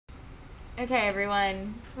Okay,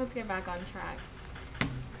 everyone, let's get back on track.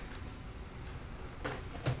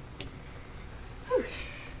 Whew.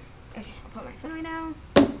 Okay, I'll put my phone away now.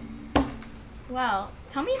 Well,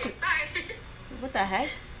 tell me if it's... What the heck?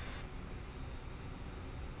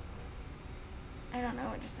 I don't know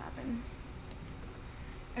what just happened.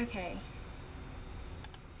 Okay.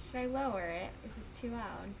 Should I lower it? Is this too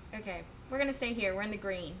loud? Okay, we're gonna stay here. We're in the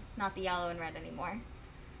green, not the yellow and red anymore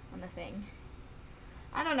on the thing.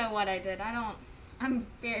 I don't know what I did. I'm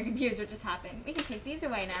very confused what just happened. We can take these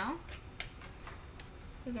away now.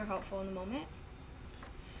 These are helpful in the moment.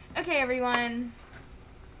 Okay, everyone.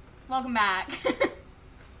 Welcome back.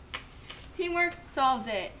 Teamwork solved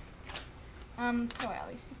it. Let's put away all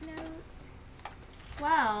these sticky notes.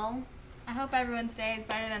 Well, I hope everyone's day is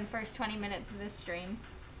better than the first 20 minutes of this stream.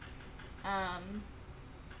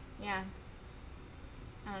 Yeah.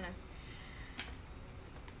 I don't know.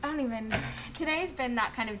 Today's been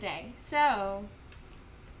that kind of day. So,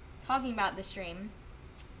 talking about the stream,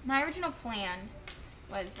 my original plan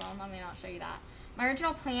was, well, let me not show you that. My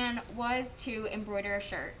original plan was to embroider a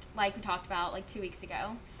shirt, like we talked about like 2 weeks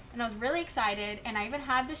ago. And I was really excited, and I even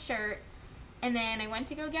had the shirt, and then I went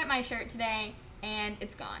to go get my shirt today, and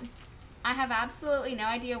it's gone. I have absolutely no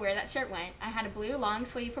idea where that shirt went. I had a blue long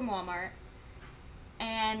sleeve from Walmart,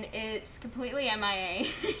 and it's completely MIA.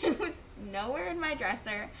 It was nowhere in my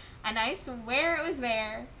dresser, and I swear it was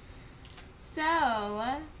there.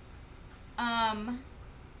 So,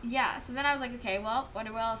 yeah, so then I was like, okay, well, what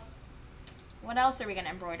else are we gonna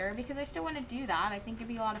embroider? Because I still want to do that. I think it'd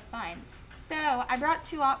be a lot of fun. So I brought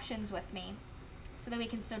two options with me so that we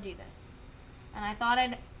can still do this. And I thought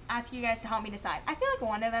I'd ask you guys to help me decide. I feel like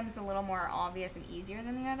one of them is a little more obvious and easier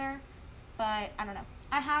than the other, but I don't know.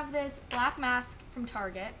 I have this black mask from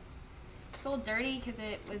Target. It's a little dirty because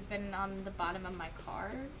it was been on the bottom of my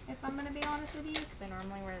card, if I'm gonna be honest with you, because I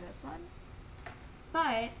normally wear this one.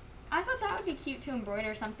 But I thought that would be cute to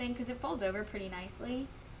embroider something because it folds over pretty nicely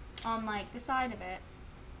on like the side of it.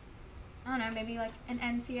 I don't know, maybe like an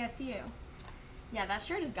NCSU. Yeah, that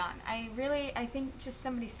shirt is gone. I think just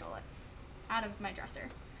somebody stole it out of my dresser.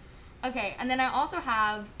 Okay, and then I also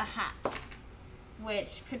have a hat,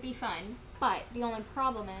 which could be fun, but the only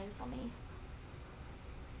problem is,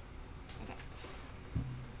 okay.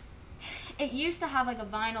 It used to have like a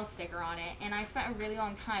vinyl sticker on it, and I spent a really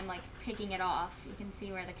long time like picking it off. You can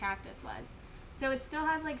see where the cactus was. So it still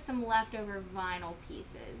has like some leftover vinyl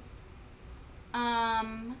pieces.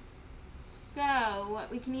 So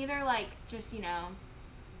we can either like just, you know,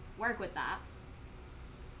 work with that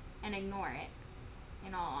and ignore it,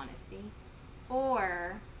 in all honesty,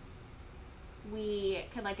 or we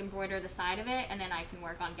could like embroider the side of it and then I can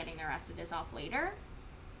work on getting the rest of this off later.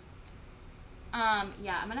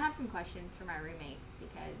 Yeah, I'm gonna have some questions for my roommates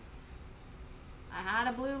because I had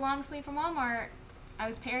a blue long sleeve from Walmart. I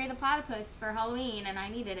was Perry the Platypus for Halloween and I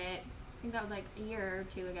needed it. I think that was like a year or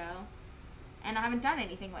two ago. And I haven't done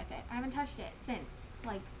anything with it. I haven't touched it since.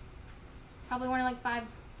 Like, probably worn it like five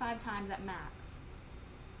times at max.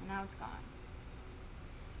 And now it's gone.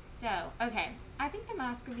 So, okay. I think the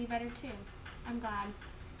mask would be better too. I'm glad.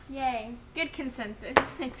 Yay. Good consensus.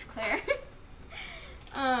 Thanks, Claire.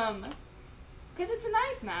 Because it's a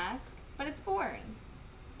nice mask, but it's boring.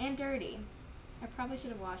 And dirty. I probably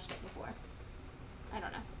should have washed it before. I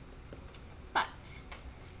don't know. But,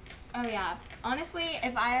 oh yeah. Honestly,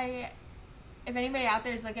 if anybody out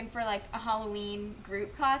there is looking for like a Halloween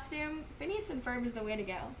group costume, Phineas and Ferb is the way to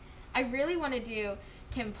go. I really want to do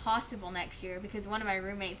Kim Possible next year because one of my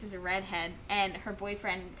roommates is a redhead and her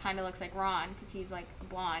boyfriend kind of looks like Ron because he's like a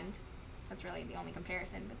blonde. That's really the only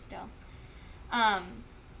comparison, but still.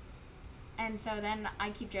 And so then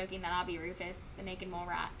I keep joking that I'll be Rufus, the naked mole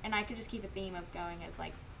rat, and I could just keep a theme of going as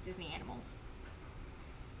like Disney animals.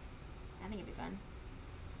 I think it'd be fun.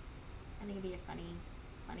 I think it'd be a funny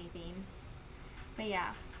theme. But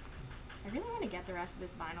yeah, I really want to get the rest of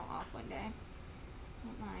this vinyl off one day.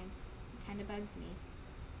 Don't mind. It kind of bugs me.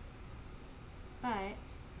 But,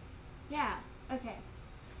 yeah, okay.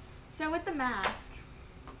 So with the mask,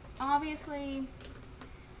 obviously,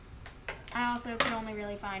 I also can only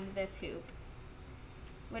really find this hoop,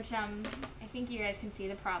 which, I think you guys can see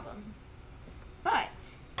the problem. But,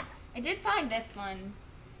 I did find this one,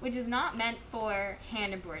 which is not meant for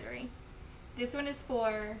hand embroidery. This one is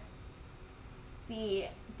for the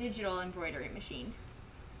digital embroidery machine,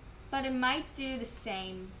 but it might do the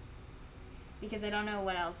same because I don't know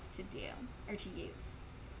what else to do or to use.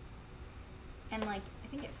 And like, I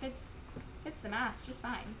think it fits the mask just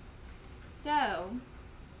fine. So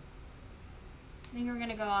I think we're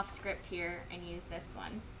gonna go off script here and use this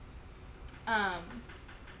one.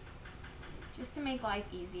 just to make life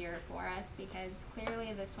easier for us, because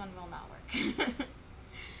clearly this one will not work.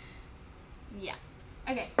 Yeah.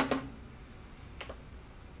 Okay.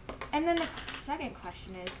 And then the second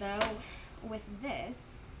question is, though, with this,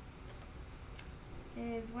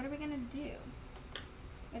 is what are we going to do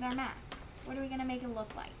with our mask? What are we going to make it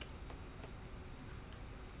look like?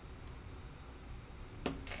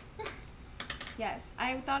 Yes,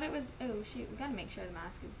 I thought it was, oh shoot, we got to make sure the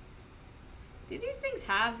mask is, do these things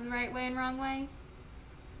have the right way and wrong way?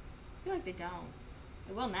 I feel like they don't.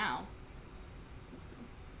 They will now.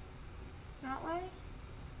 That way?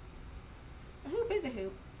 A hoop is a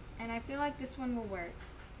hoop, and I feel like this one will work.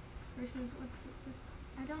 Versus, what's this?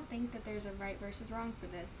 I don't think that there's a right versus wrong for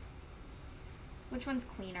this. Which one's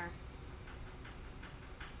cleaner?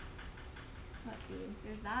 Let's see.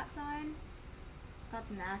 There's that side. Got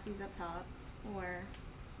some nasties up top. Or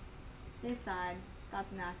this side. Got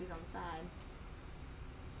some nasties on the side.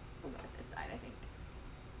 We'll go with this side, I think.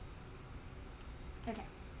 Okay.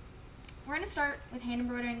 We're going to start with hand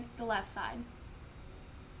embroidering the left side.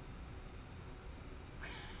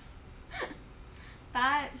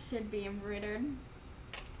 That should be embroidered.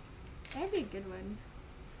 That'd be a good one.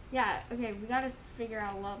 Yeah, okay, we gotta figure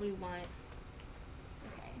out what we want.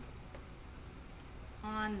 Okay.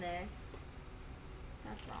 On this.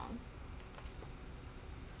 That's wrong.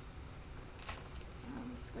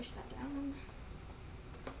 Squish that down.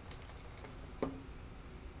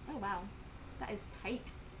 Oh wow. That is tight.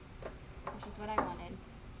 Which is what I wanted.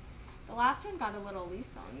 The last one got a little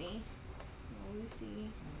loose on me. A little loosey.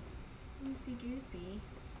 Loosey-goosey.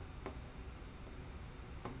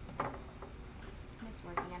 Miss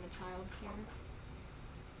working at a child care.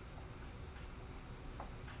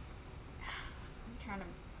 I'm trying to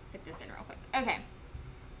fit this in real quick. Okay.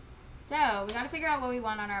 So, we gotta figure out what we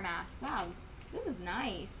want on our mask. Wow, this is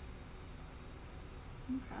nice.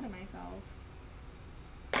 I'm proud of myself.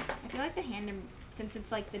 I feel like the hand, since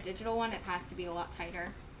it's like the digital one, it has to be a lot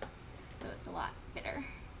tighter. So it's a lot fitter.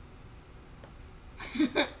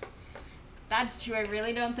 That's true. I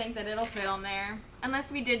really don't think that it'll fit on there.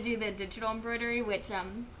 Unless we did do the digital embroidery, which I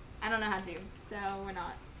don't know how to do. So we're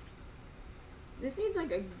not. This needs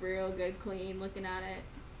like a real good clean looking at it.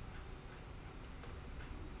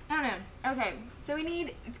 I don't know. Okay. So we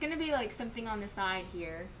need, it's going to be like something on the side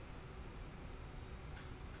here.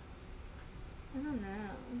 I don't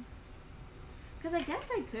know. Because I guess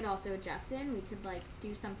I could also adjust it. We could like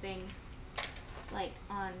do something like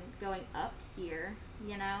on going up here,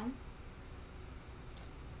 you know?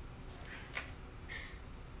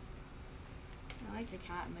 I like the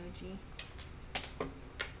cat emoji.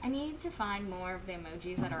 I need to find more of the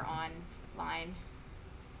emojis that are online.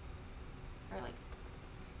 Or like,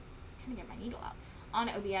 I'm trying to get my needle out. On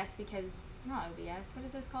OBS because, not OBS, what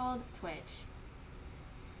is this called? Twitch.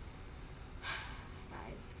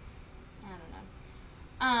 Guys, I don't know.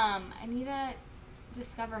 I need to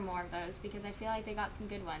discover more of those because I feel like they got some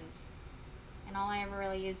good ones. And all I ever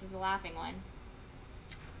really use is a laughing one.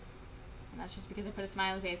 And that's just because I put a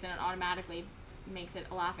smiley face and it automatically makes it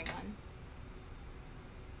a laughing one.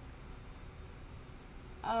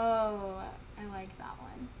 Oh, I like that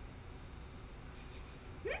one.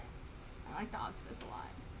 I like the octopus a lot.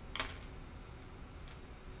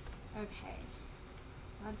 Okay.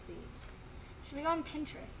 Let's see. Should we go on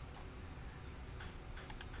Pinterest?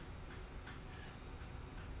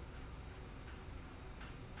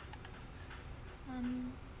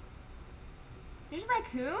 There's a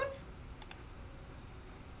raccoon?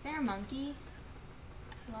 Is there a monkey?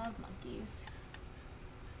 Love monkeys.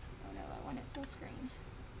 Oh no, I want it full screen.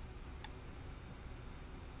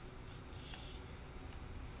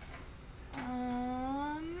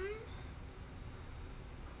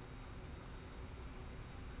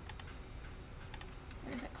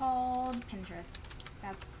 What is it called? Pinterest.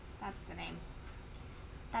 That's the name.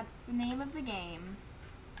 That's the name of the game.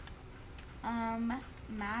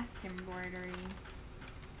 Mask embroidery.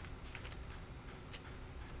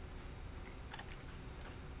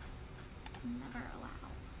 Never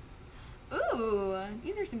allow. Ooh,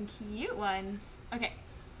 these are some cute ones. Okay,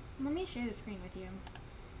 let me share the screen with you.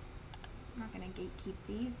 I'm not gonna gatekeep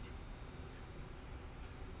these.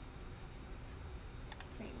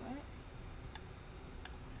 Wait, what?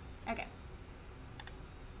 Okay.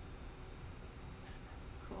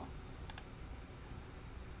 Cool.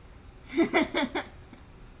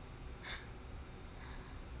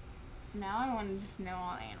 Now I want to just know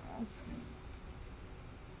all animals.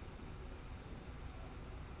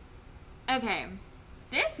 Okay,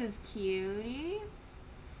 this is cutie.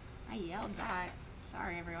 I yelled that.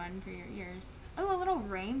 Sorry everyone for your ears. Oh, a little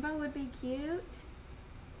rainbow would be cute.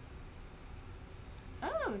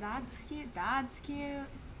 Oh, Ooh, that's cute. That's cute.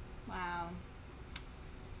 Wow.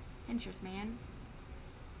 Pinterest, man.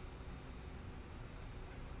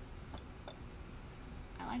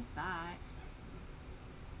 I like that.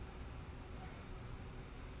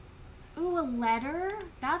 Ooh, a letter?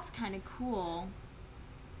 That's kind of cool.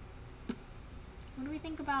 What do we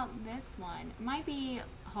think about this one? It might be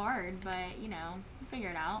hard, but, you know, we'll figure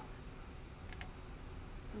it out.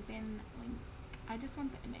 Open link. I just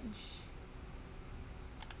want the image.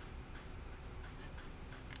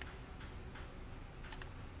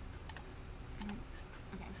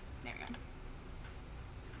 Okay, there we go.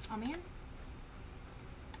 Oh, man.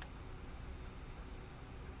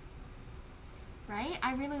 Right?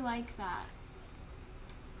 I really like that.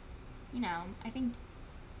 You know, I think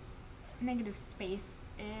negative space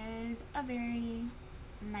is a very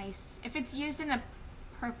nice, if it's used in an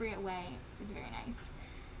appropriate way, it's very nice.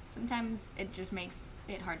 Sometimes it just makes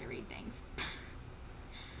it hard to read things.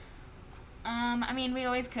 I mean, we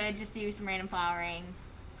always could just do some random flowering.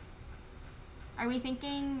 Are we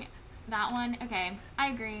thinking that one? Okay, I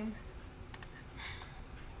agree.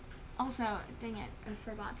 Also, dang it, I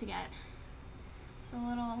forgot to get the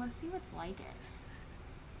little, let's see what's like it.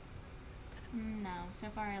 No, so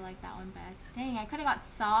far I like that one best. Dang, I could have got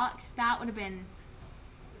socks. That would have been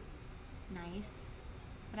nice.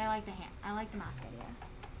 But I like the hand. I like the mask idea.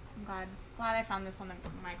 I'm glad I found this on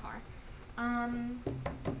my car. I'll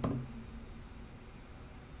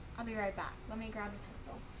be right back. Let me grab a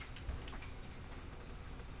pencil.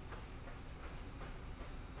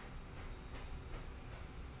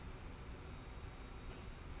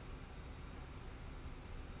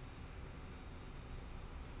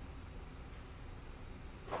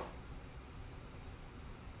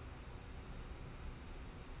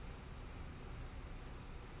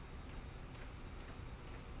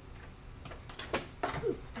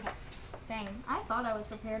 Dang, I thought I was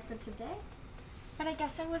prepared for today, but I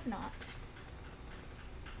guess I was not.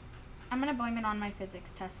 I'm gonna blame it on my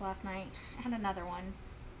physics test last night. I had another one.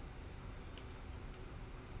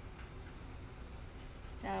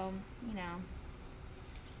 So, you know,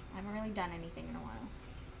 I haven't really done anything in a while.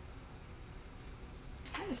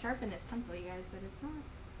 I'm trying to sharpen this pencil, you guys, but it's not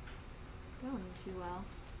going too well.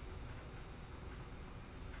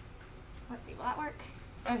 Let's see, will that work?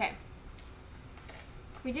 Okay.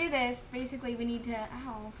 If we do this, basically we need to,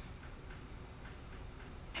 ow.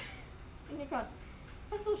 I got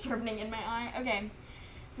pencil sharpening in my eye. Okay.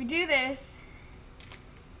 If we do this,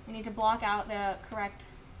 we need to block out the correct,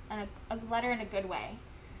 a letter in a good way.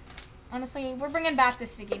 Honestly, we're bringing back the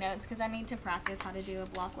sticky notes because I need to practice how to do a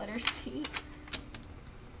block letter C.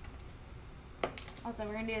 Also,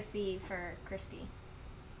 we're going to do a C for Cristi,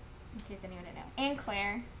 in case anyone didn't know. And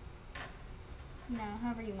Claire. You know,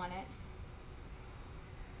 however you want it.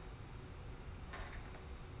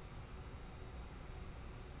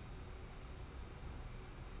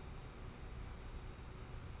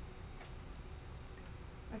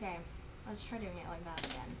 Okay, let's try doing it like that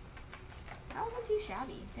again. That wasn't too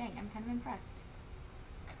shabby. Dang, I'm kind of impressed.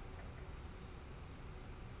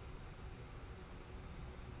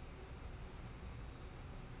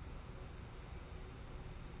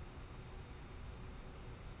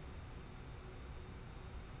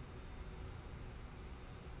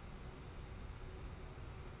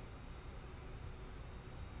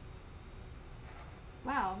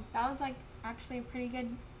 Wow, that was like actually a pretty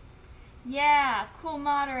good. Yeah, cool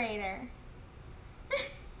moderator.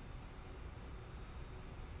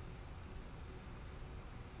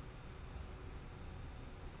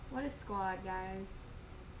 What a squad, guys.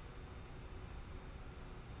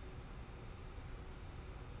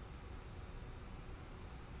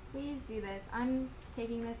 Please do this. I'm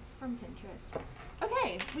taking this from Pinterest.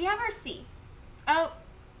 Okay, we have our C. Oh.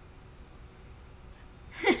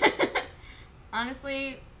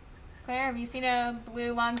 Honestly, Claire, have you seen a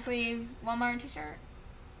blue long sleeve Walmart t-shirt?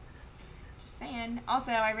 Just saying.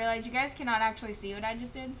 Also, I realized you guys cannot actually see what I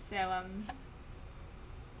just did, so I'll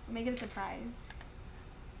make it a surprise.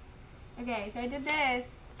 Okay, so I did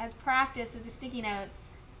this as practice with the sticky notes.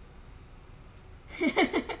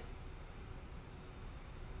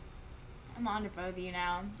 I'm on to both of you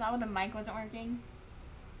now. Is that when the mic wasn't working?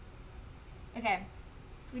 Okay,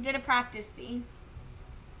 we did a practice C.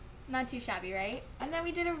 Not too shabby, right? And then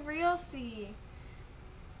we did a real C.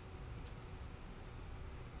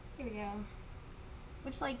 Here we go.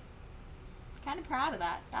 Which, like, kind of proud of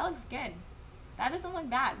that. That looks good. That doesn't look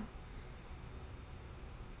bad.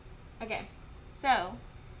 Okay, so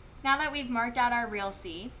now that we've marked out our real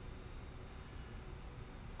C,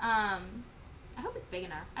 I hope it's big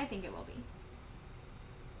enough. I think it will be.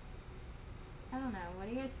 I don't know. What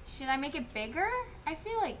do you guys, should I make it bigger? I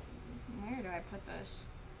feel like, where do I put this?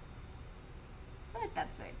 I feel like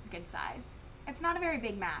that's a good size. It's not a very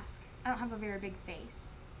big mask. I don't have a very big face.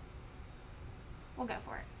 We'll go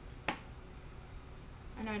for it.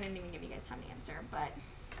 I know I didn't even give you guys time to answer, but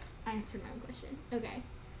I answered my own question. Okay. I'm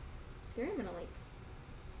scared I'm gonna like.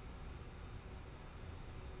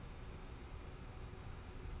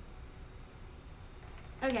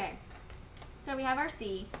 Okay. So we have our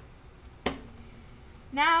C.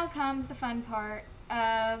 Now comes the fun part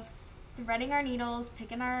of threading our needles,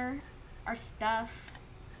 picking our stuff.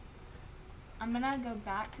 I'm gonna go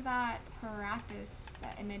back to that practice,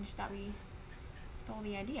 that image that we stole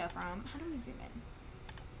the idea from. How do we zoom in?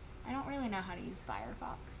 I don't really know how to use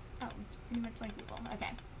Firefox. Oh, it's pretty much like Google.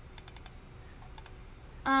 Okay.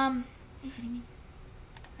 Are you kidding me?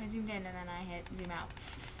 I zoomed in and then I hit zoom out.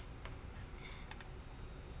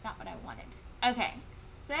 It's not what I wanted. Okay,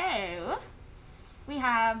 so we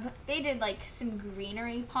have, they did like some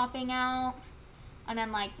greenery popping out and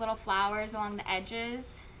then like little flowers along the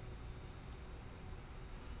edges.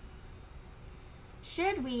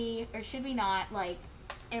 Should we or should we not like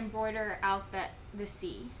embroider out the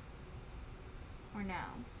C? Or no?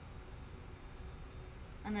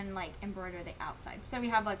 And then like embroider the outside. So we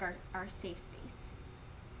have like our safe space.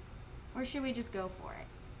 Or should we just go for it?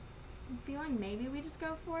 I'm feeling maybe we just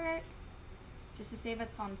go for it. Just to save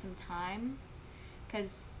us on some time.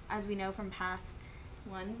 Because as we know from past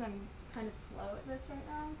ones, I'm kind of slow at this right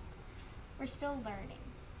now. We're still learning.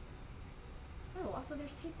 Oh, also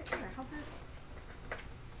there's tape right here. How perfect.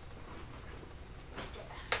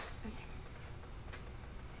 Okay.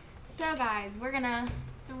 So guys, we're gonna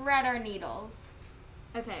thread our needles.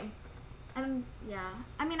 Okay. Yeah.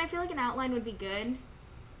 I mean, I feel like an outline would be good.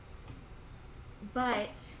 But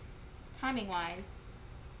timing wise,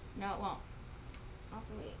 no, it won't.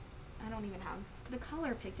 Also, wait. I don't even have the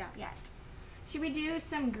color picked out yet. Should we do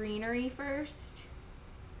some greenery first?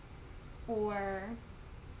 Or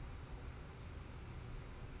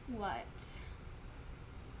what?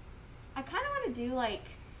 I kind of want to do like,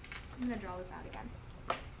 I'm going to draw this out again.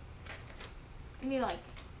 I need to like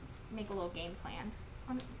make a little game plan.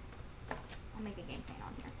 I'll make a game plan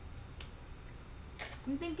on here.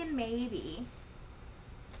 I'm thinking maybe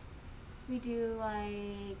we do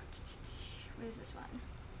like, what is this one?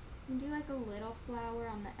 We do like a little flower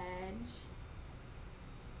on the edge.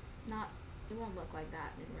 It won't look like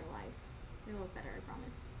that in real life. It'll look better, I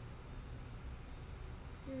promise.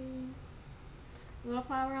 3. Little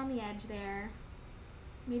flower on the edge there.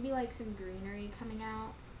 Maybe like some greenery coming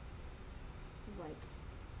out. Like,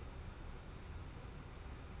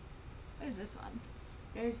 what is this one?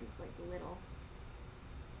 There's this like little.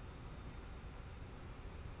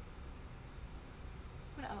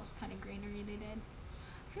 What else kind of greenery they did?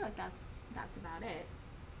 I feel like that's about it.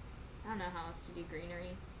 I don't know how else to do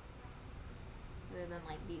greenery other than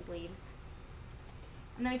like these leaves.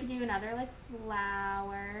 And then we could do another like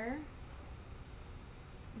flower.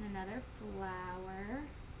 And another flower.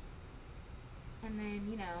 And then,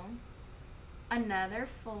 you know, another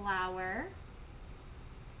flower.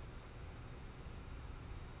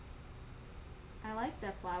 I like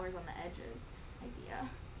the flowers on the edges idea.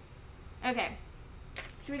 Okay.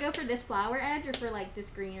 Should we go for this flower edge or for like this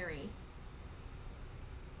greenery?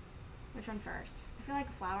 Which one first? I feel like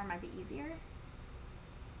a flower might be easier.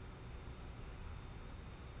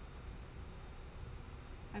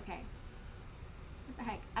 Okay. What the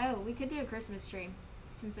heck? Oh, we could do a Christmas tree.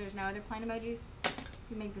 Since there's no other plain emojis,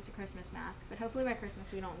 we make this a Christmas mask. But hopefully by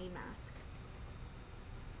Christmas we don't need mask.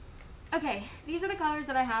 Okay, these are the colors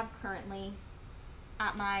that I have currently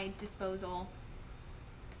at my disposal.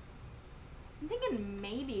 I'm thinking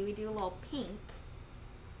maybe we do a little pink.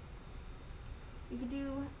 We could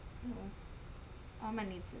do, oh, I'm gonna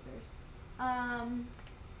need scissors.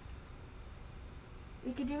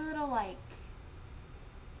 We could do a little like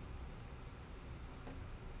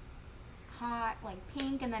hot, like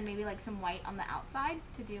pink, and then maybe like some white on the outside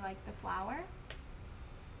to do like the flower.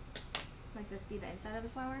 Like this be the inside of the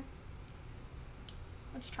flower.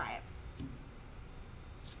 Let's try it.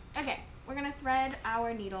 Okay, we're gonna thread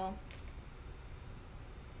our needle.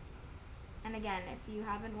 And again, if you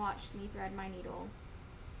haven't watched me thread my needle,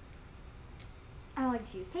 I like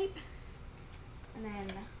to use tape. And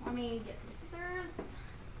then let me get some scissors.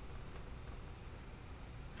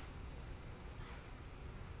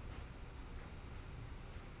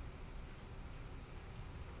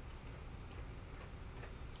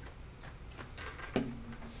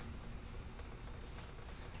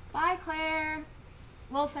 Bye, Claire.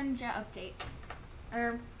 We'll send you updates.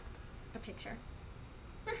 Or a picture.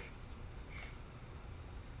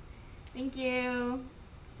 Thank you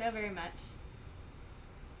so very much.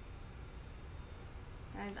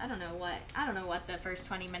 Guys, I don't know what the first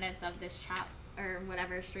 20 minutes of this chat or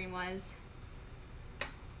whatever stream was. It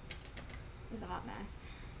was a hot mess.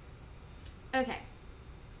 Okay.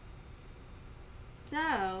 So,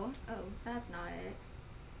 oh, that's not it.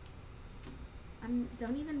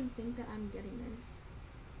 Don't even think that I'm getting this.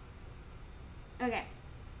 Okay.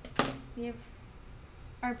 We have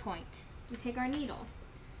our point. We take our needle.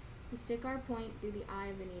 We stick our point through the eye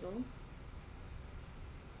of the needle.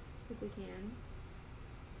 If we can.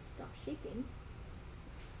 Stop shaking.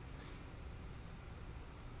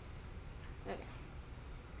 Okay.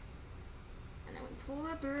 And then we pull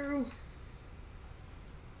it through.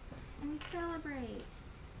 And we celebrate.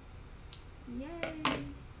 Yay.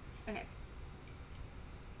 Okay.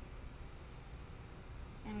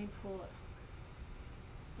 And we pull it.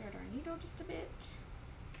 Thread our needle just a bit.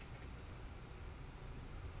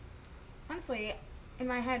 Honestly, in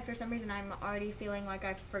my head, for some reason, I'm already feeling like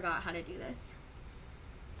I forgot how to do this.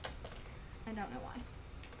 I don't know why.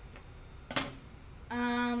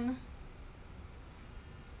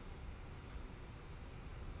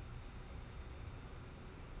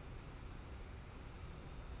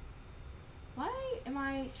 Why am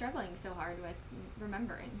I struggling so hard with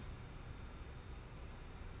remembering?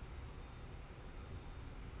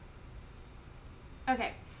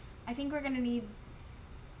 Okay, I think we're gonna need,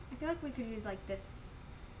 I feel like we could use like this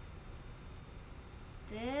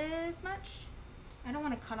much. I don't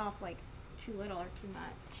want to cut off like too little or too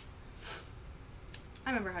much. I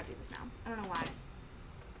remember how to do this now. I don't know why. I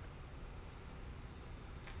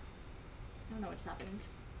don't know what just happened.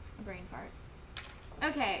 A brain fart.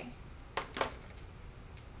 Okay.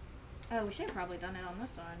 Oh, we should have probably done it on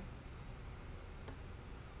this one.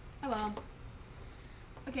 Oh well.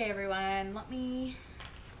 Okay, everyone. Let me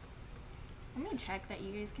check that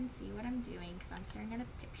you guys can see what I'm doing because I'm staring at a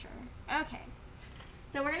picture. Okay.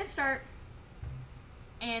 So we're gonna start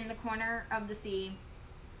in the corner of the C.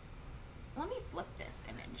 Let me flip this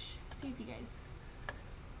image. See if you guys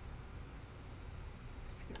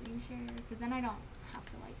screen share, because then I don't have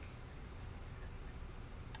to like.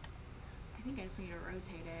 I think I just need to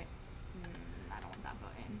rotate it. I don't want that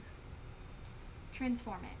button.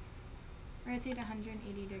 Transform it. Rotate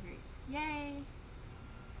 180 degrees. Yay!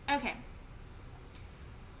 Okay.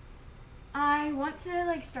 I want to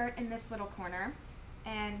like start in this little corner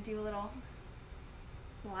and do a little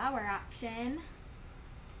flower action.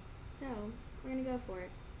 So we're gonna go for it.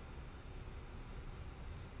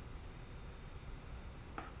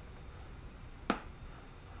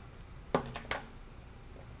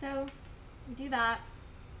 So we do that,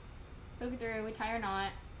 poke it through, we tie our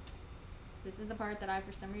knot. This is the part that I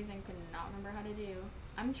for some reason could not remember how to do.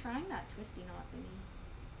 I'm trying that twisty knot thingy.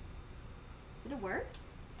 Did it work?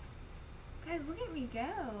 Guys, look at me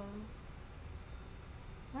go.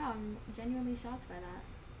 Wow, I'm genuinely shocked by that.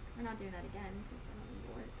 We're not doing that again because I don't need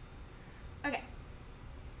to work. Okay.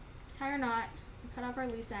 Tie our knot. Cut off our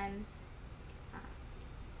loose ends.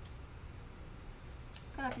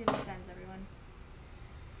 Cut off your loose ends, everyone.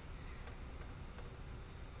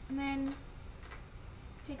 And then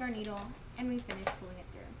take our needle and we finish pulling it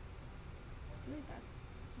through. I feel like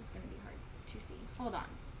this is going to be hard to see. Hold on.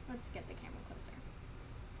 Let's get the camera closer.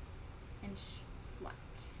 And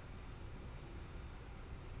select.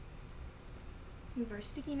 Move our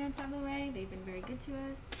sticky notes out of the way. They've been very good to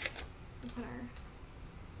us. We'll put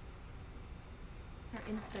our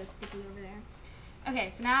inspo sticky over there. Okay,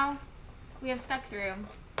 so now we have stuck through.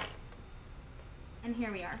 And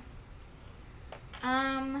here we are.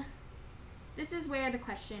 This is where the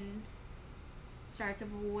question starts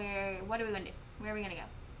of what are we gonna do? Where are we gonna go?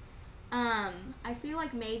 I feel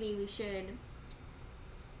like maybe we should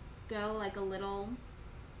go like a little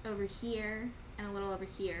over here and a little over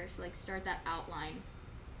here. So like start that outline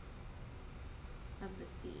of the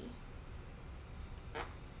C.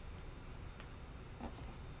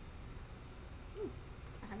 Okay. Ooh,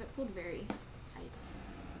 I have it pulled very tight.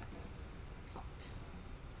 Taut.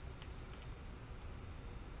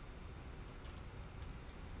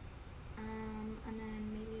 And then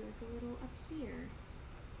maybe like a little up here.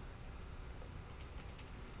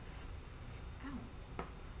 Ow.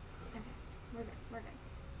 Okay, we're good, we're good.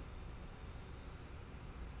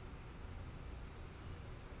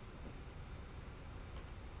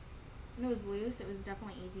 When it was loose, it was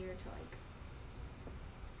definitely easier to like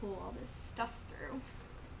pull all this stuff through.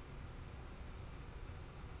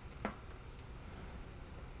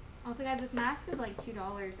 Also guys, this mask is like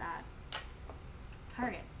 $2 at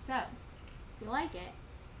Target, so if you like it,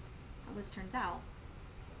 how this turns out,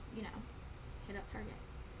 you know, hit up Target.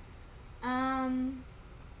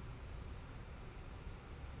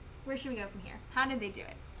 Where should we go from here? How did they do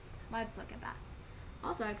it? Let's look at that.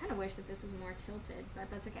 Also, I kind of wish that this was more tilted, but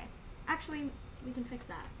that's okay. Actually, we can fix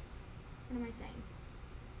that. What am I saying?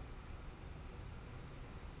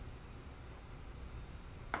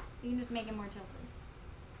 You can just make it more tilted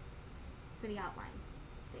for the outline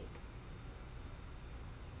sake.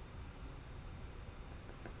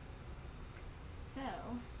 So,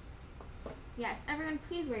 yes, everyone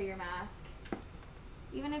please wear your mask.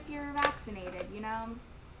 Even if you're vaccinated, you know?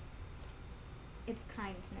 It's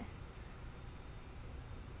kindness.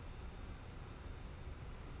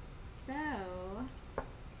 So,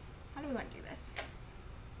 how do we want to do this?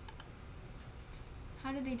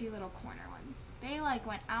 How did they do little corner ones? They like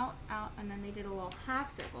went out, out, and then they did a little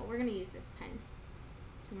half circle. We're gonna use this pen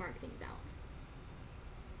to mark things out.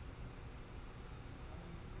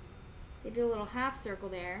 They did a little half circle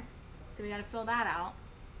there, so we gotta fill that out.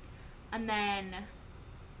 And then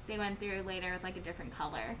they went through later with like a different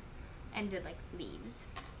color and did like leaves.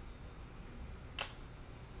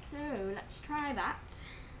 So let's try that.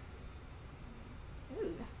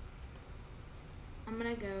 Ooh. I'm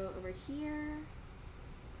gonna go over here.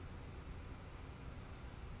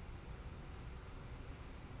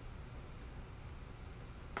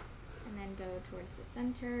 And then go towards the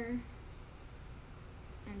center.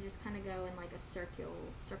 And just kind of go in like a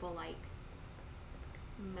circle-like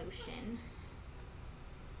motion.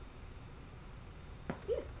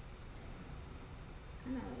 Phew. It's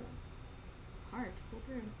kind of hard to pull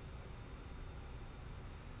through.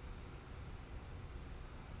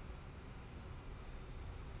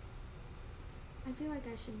 I feel like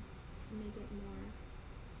I should make it more.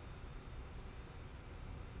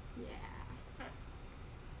 Yeah.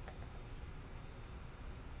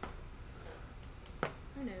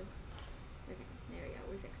 Oh no. Okay, there we go.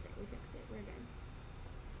 We fixed it. We fixed it. We're good.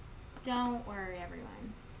 Don't worry,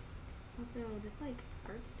 everyone. Also, this like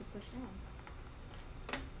hurts to push down.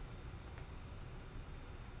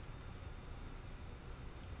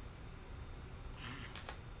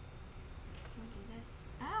 Don't do this.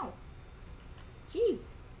 Ow! Jeez.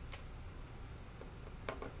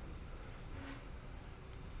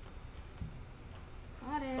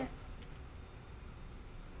 Got it.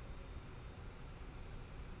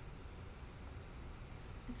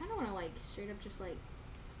 I kind of want to like straight up just like,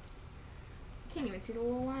 I can't even see the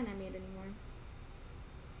little line I made anymore.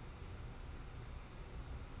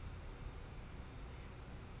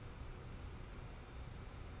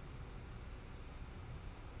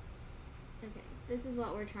 Okay, this is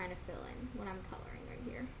what we're trying to fill in, what I'm coloring right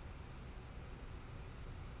here.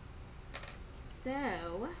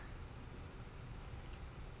 So,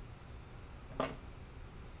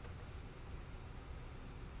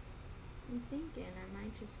 I'm thinking I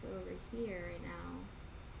might just go over here right now.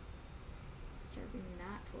 Start bringing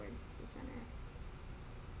that towards the center.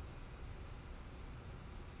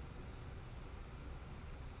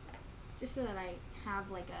 Just so that I have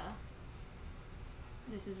like a,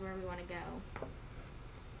 this is where we want to go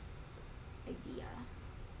idea.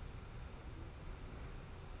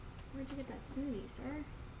 Where'd you get that smoothie, sir?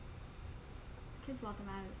 This kid's walking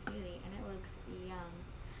out of the smoothie and it looks yum.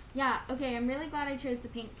 Yeah, okay, I'm really glad I chose the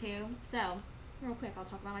pink too. So, real quick, I'll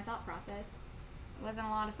talk about my thought process. It wasn't a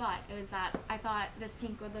lot of thought. It was that I thought this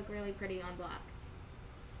pink would look really pretty on black.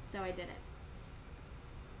 So I did it.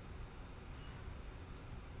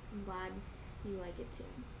 I'm glad you like it too.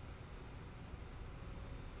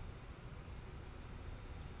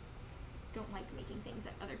 Don't like making things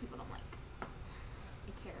that other people don't like.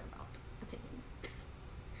 I care about opinions.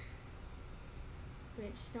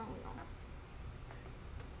 Which don't we all?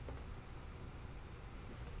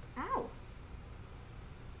 Ow!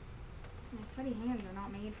 My sweaty hands are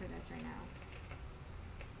not made for this right now.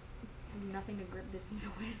 I have nothing to grip this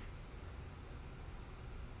needle with.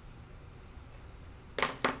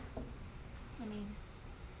 I mean,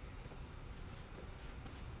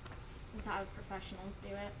 this is how professionals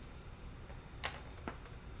do it.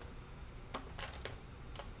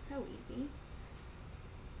 So easy.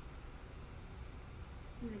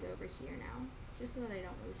 I'm gonna go over here now, just so that I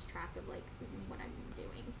don't lose track of like what I'm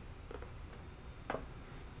doing.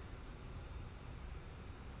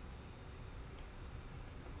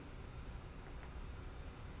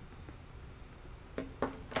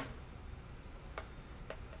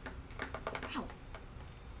 Ow!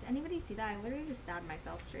 Did anybody see that? I literally just stabbed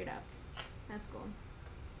myself straight up. That's cool.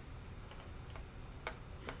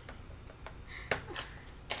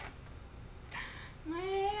 My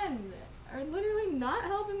hands are literally not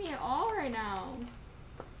helping me at all right now.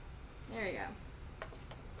 There we go.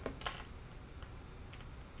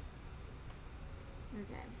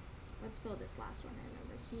 Okay, let's fill this last one in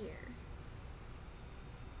over here.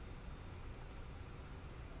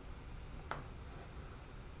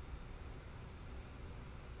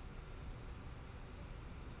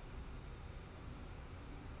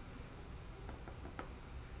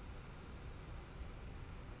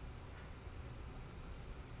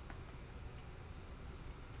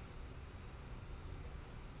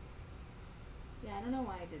 I don't know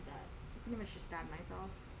why I did that. I pretty much just stabbed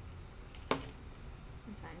myself.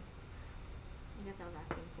 It's fine. I guess I was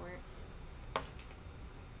asking for it.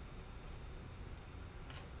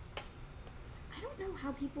 I don't know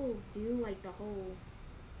how people do like the whole...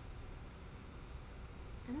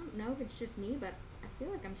 I don't know if it's just me, but I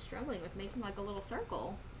feel like I'm struggling with making like a little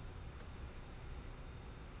circle.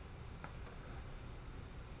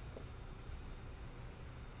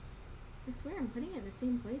 I swear I'm putting it in the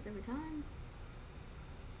same place every time.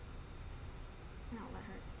 Ow, that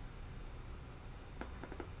hurts.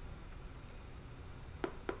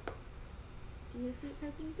 Do you see it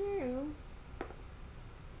poking through?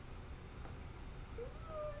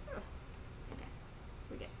 Okay,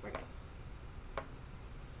 we're good, we're good.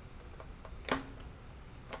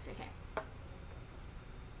 Okay,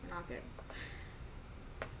 we're not good.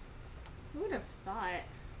 Who would have thought?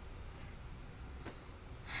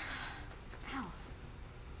 Ow.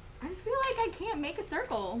 I just feel like I can't make a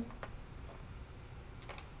circle.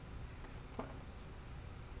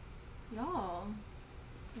 Y'all,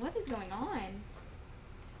 what is going on?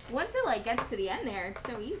 Once it like gets to the end there, it's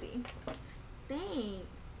so easy.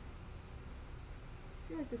 Thanks. I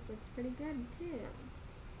feel like this looks pretty good too.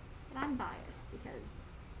 But I'm biased because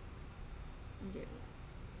I'm doing it.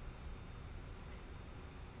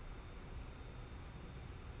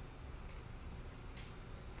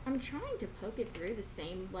 I'm trying to poke it through the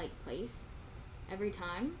same like place every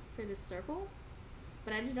time for this circle,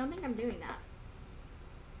 but I just don't think I'm doing that.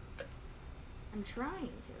 I'm trying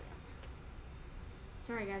to.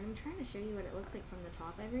 Sorry guys, I'm trying to show you what it looks like from the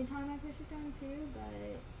top every time I push it down too, but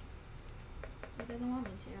it doesn't want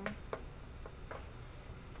me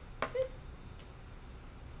to.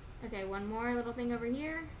 Okay, one more little thing over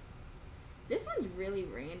here. This one's really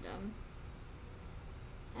random.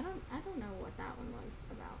 I don't know what that one was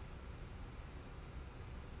about.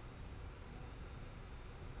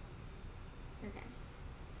 Okay.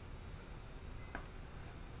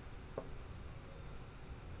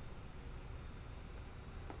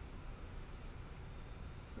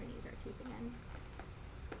 We're gonna use our tape again.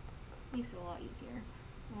 Makes it a lot easier.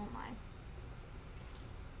 I won't lie.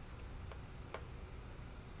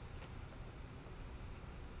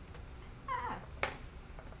 Ah!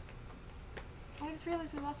 I just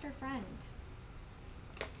realized we lost our friend.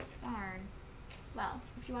 Darn. Well,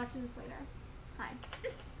 if she watches this later. Hi.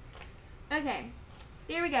 Okay.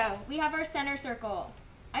 There we go. We have our center circle.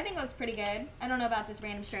 I think it looks pretty good. I don't know about this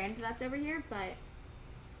random strand that's over here, but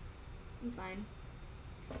it's fine.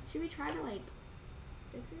 Should we try to like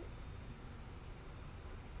fix it?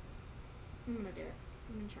 I'm gonna do it.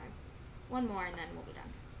 I'm gonna try. One more and then we'll be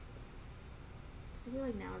done. So I feel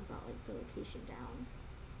like now I've got like the location down.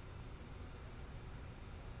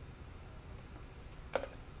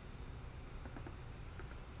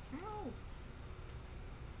 Ow!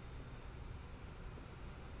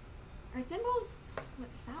 Are thimbles, what,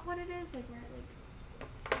 is that what it is? Like where it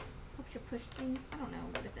like helps you push things? I don't know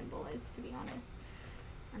what a thimble is, to be honest.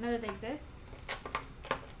 I know that they exist.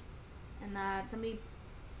 And that somebody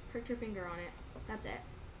pricked her finger on it. That's it.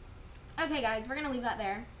 Okay guys, we're gonna leave that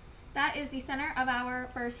there. That is the center of our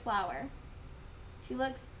first flower. She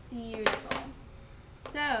looks beautiful.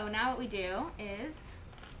 So now what we do is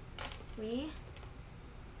we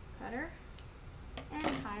cut her and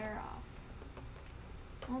tie her off.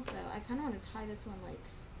 Also, I kind of want to tie this one like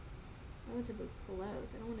relatively close.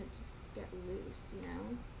 I don't want it to get loose, you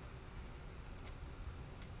know?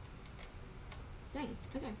 Dang,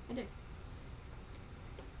 okay, I did.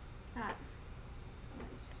 That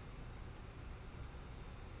was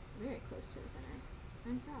very close to the center.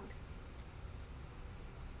 I'm proud.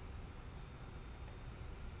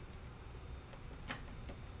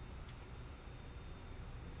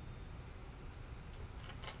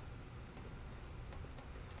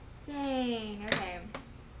 Dang, okay.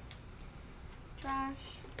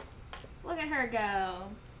 Trash. Look at her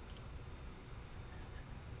go.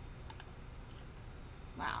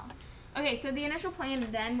 Wow. Okay, so the initial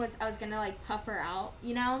plan then was I was gonna like puff her out,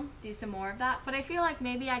 you know, do some more of that. But I feel like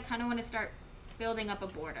maybe I kind of want to start building up a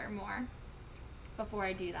border more before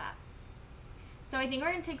I do that. So I think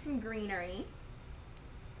we're gonna take some greenery,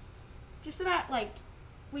 just so that like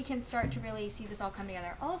we can start to really see this all come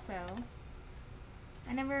together. Also,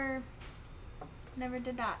 I never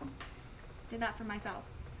did that. Did that for myself.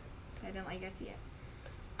 I didn't let you guys see it.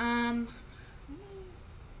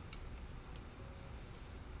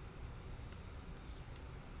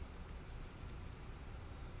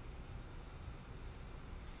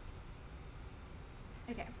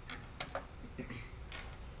 Okay.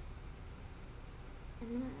 I'm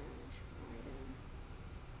gonna try to...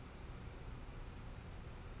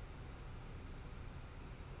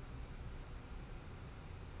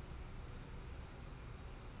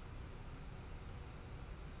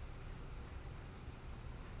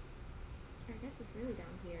 guess it's really down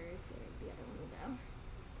here is where the other one will go.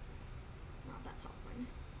 Not that top one.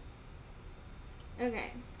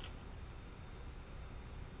 Okay.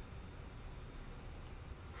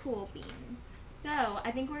 Cool beans. So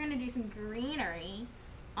I think we're gonna do some greenery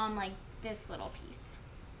on like this little piece.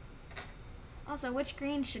 Also, which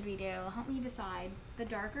green should we do? Help me decide. The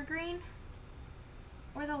darker green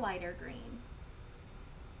or the lighter green?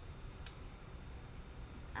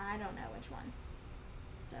 I don't know which one.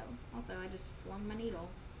 So, also I just flung my needle.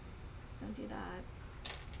 Don't do that.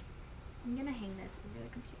 I'm gonna hang this over the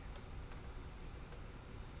computer.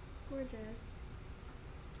 Gorgeous.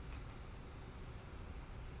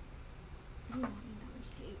 I do not need that much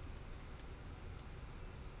tape.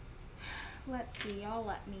 Let's see, y'all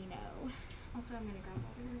let me know. Also, I'm gonna grab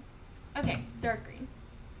water. Okay, dark green.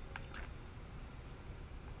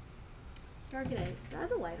 Dark it is. Do I have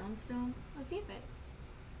the light on still? Let's see if it.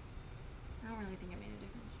 I don't really think it made a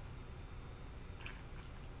difference.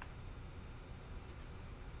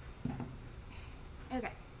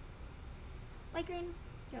 Okay. Light green,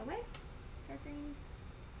 go away. Dark green.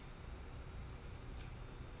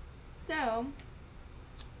 So,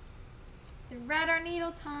 thread our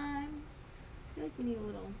needle time. I feel like we need a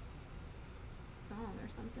little song or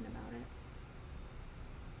something about it.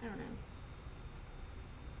 I don't know.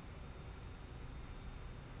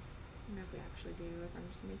 I don't know if we actually do, if I'm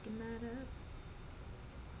just making that up.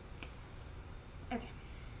 Okay.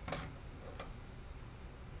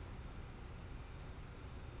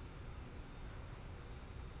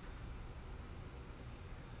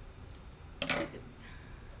 It's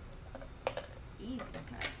easy to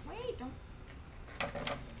cut. Wait, don't.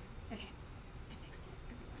 Okay, I fixed it,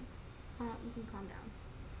 everyone. You can calm down.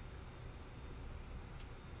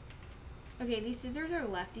 Okay, these scissors are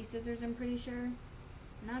lefty scissors, I'm pretty sure.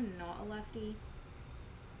 And I'm not a lefty.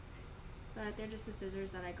 But they're just the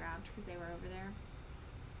scissors that I grabbed because they were over there.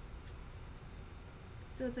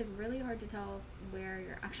 So it's like really hard to tell where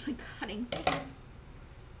you're actually cutting things.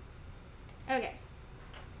 Okay.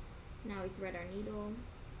 Now we thread our needle.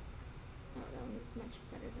 Oh, that one is much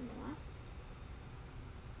better than the last.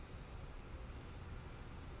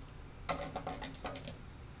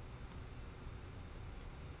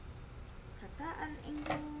 Cut that at an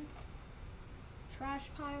angle. Trash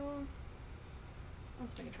pile.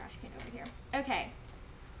 Let's bring a trash can over here. Okay.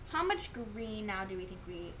 How much green now do we think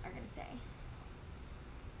we are going to say?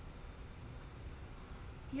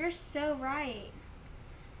 You're so right.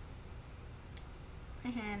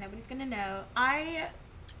 Nobody's going to know. I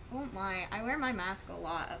won't lie. I wear my mask a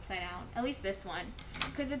lot upside down. At least this one.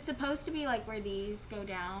 Because it's supposed to be like where these go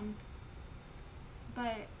down.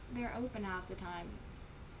 But they're open half the time.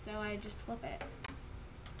 So I just flip it.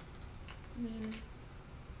 I mean,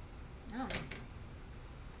 no.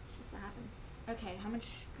 It's just what happens. Okay, how much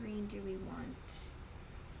green do we want?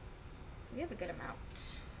 We have a good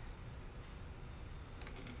amount.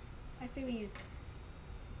 I say we use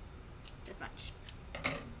this much.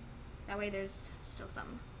 That way there's still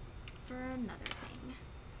some for another thing.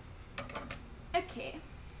 Okay.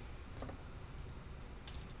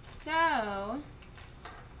 So,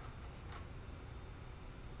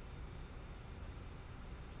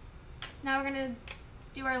 now we're gonna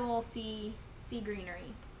do our little sea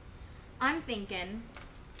greenery. I'm thinking,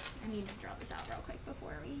 I need to draw this out real quick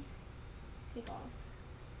before we take off.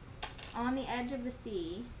 On the edge of the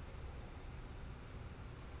sea,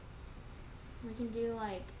 we can do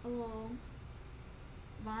like a little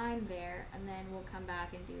vine there, and then we'll come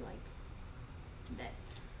back and do like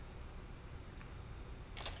this.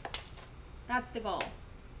 That's the goal.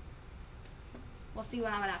 We'll see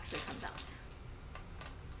how it actually comes out.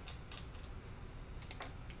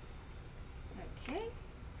 Okay.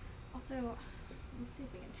 Also, let's see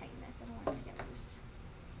if we can tighten this. I don't want it to get loose.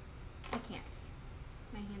 I can't.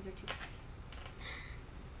 My hands are too tight.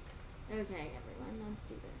 Okay, everyone, let's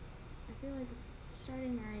do this. I feel like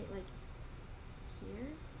starting right, like, here.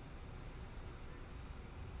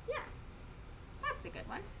 Yeah, that's a good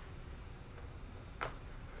one.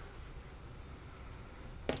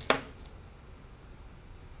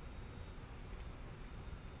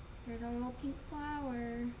 There's a little pink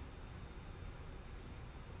flower.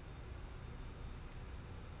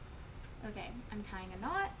 Okay, I'm tying a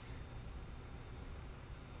knot.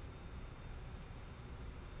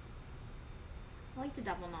 I like to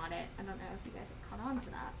double knot it. I don't know if you guys have caught on to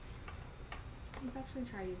that. Let's actually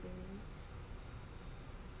try using these.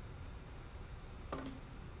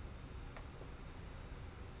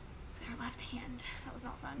 With our left hand. That was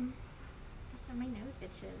not fun. Also, my nose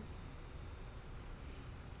itches.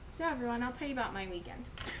 So everyone, I'll tell you about my weekend.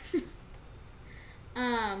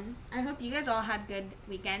 I hope you guys all had good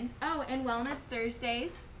weekends. Oh, and Wellness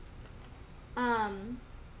Thursdays.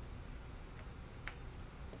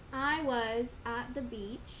 I was at the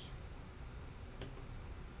beach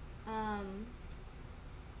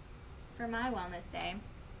for my wellness day,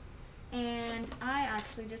 and I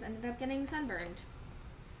actually just ended up getting sunburned,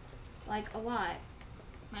 like a lot.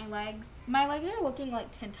 My legs are looking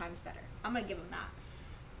like 10 times better. I'm gonna give them that.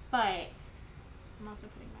 But I'm also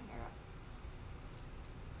putting my hair up.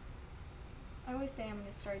 I always say I'm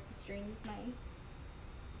gonna start the strings with my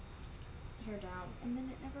hair down, and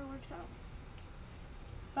then it never works out.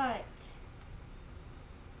 But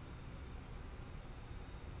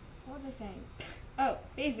what was I saying? Oh,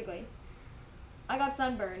 basically, I got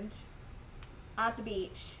sunburned at the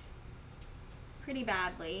beach pretty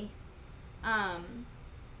badly. One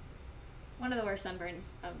of the worst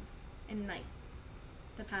sunburns in like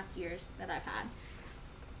the past years that I've had.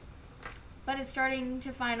 But it's starting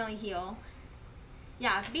to finally heal.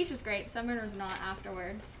 Yeah, the beach was great. Sunburn was not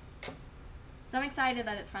afterwards. So I'm excited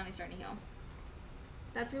that it's finally starting to heal.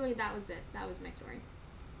 That was it. That was my story.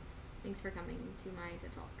 Thanks for coming to my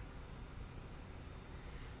TED Talk.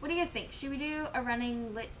 What do you guys think? Should we do a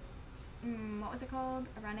running what was it called?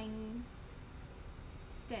 A running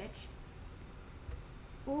stitch?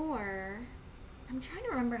 Or, I'm trying to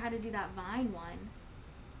remember how to do that vine one.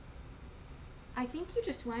 I think you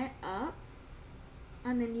just went up,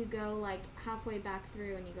 and then you go like halfway back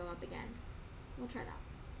through and you go up again. We'll try that.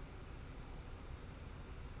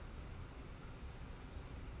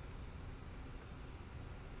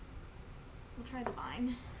 We'll try the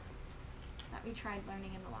vine that we tried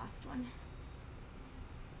learning in the last one.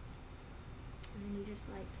 And then you just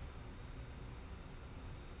like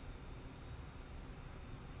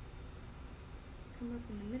come up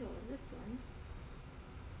in the middle of this one.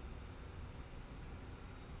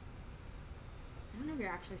 I don't know if you're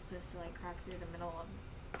actually supposed to like crack through the middle of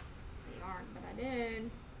the yarn, but I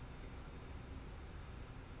did.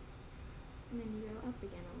 And then you go up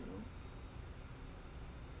again a little.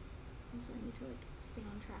 Also, I need to like stay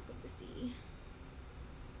on track with the C.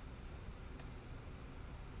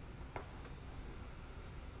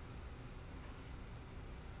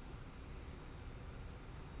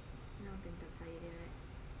 I don't think that's how you do it.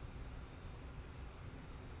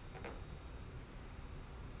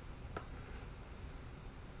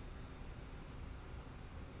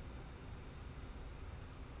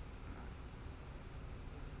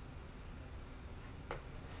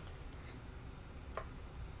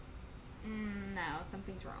 No,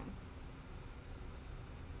 something's wrong.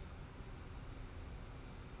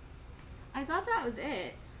 I thought that was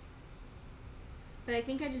it. But I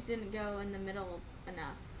think I just didn't go in the middle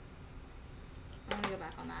enough. I'm gonna go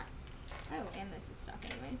back on that. Oh, and this is stuck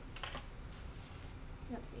anyways.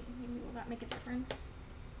 Let's see, maybe will that make a difference?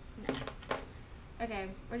 No. Okay,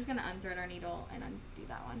 we're just gonna unthread our needle and undo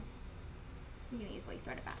that one. You can easily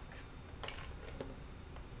thread it back.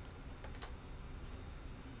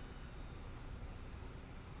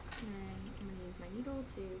 And I'm gonna use my needle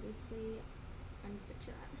to basically unstitch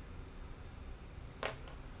that.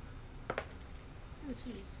 Oh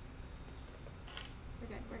jeez. We're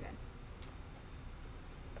good, we're good.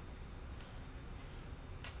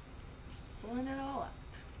 Just pulling it all up.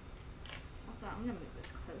 Also, I'm gonna move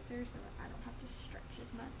this closer so that I don't have to stretch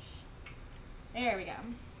as much. There we go.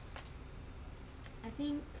 I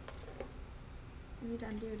think I need to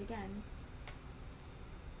undo it again.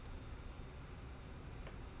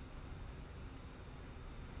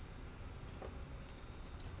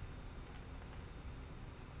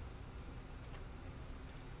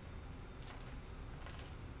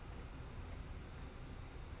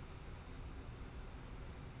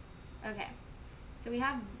 Okay, so we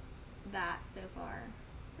have that so far.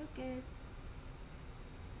 Focus.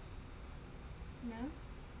 No?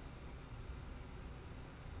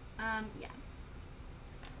 Yeah.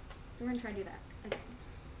 So we're gonna try to do that again.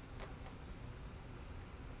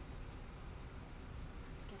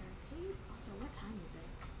 Let's get our tape. Also, what time is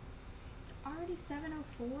it? It's already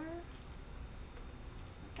 7:04. What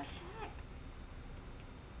the heck?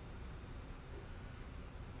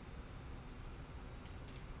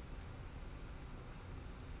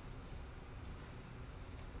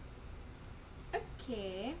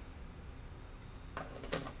 Okay.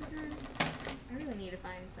 Scissors. I really need to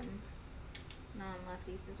find some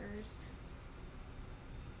non-lefty scissors.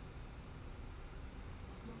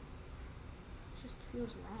 It just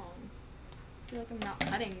feels wrong. I feel like I'm not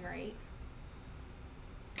cutting right.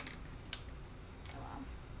 Oh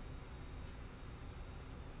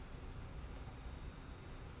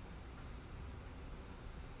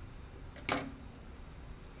well.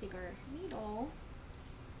 Take our needle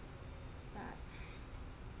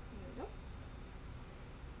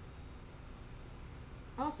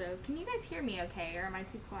Also, can you guys hear me okay, or am I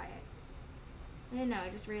too quiet? I didn't know, I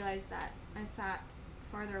just realized that I sat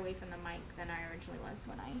farther away from the mic than I originally was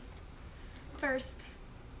when I first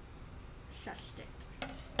shushed it.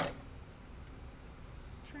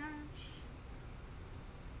 Trash.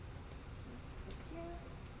 Let's put it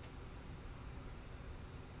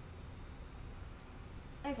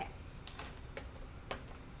here. Okay.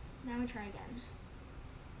 Now we try again.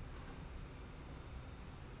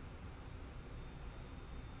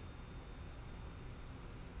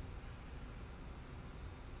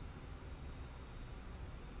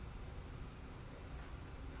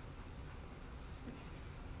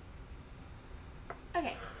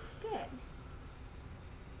 Okay, good.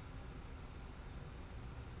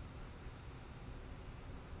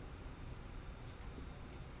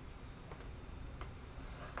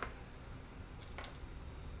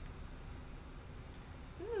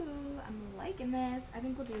 Ooh, I'm liking this. I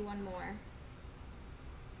think we'll do one more.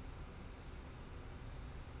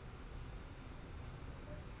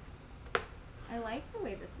 I like the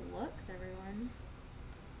way this looks, everyone.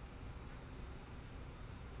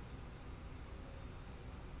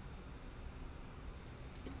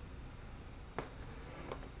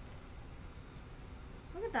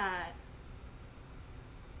 Look at that.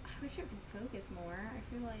 I wish it could focus more.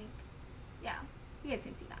 I feel like, yeah, you guys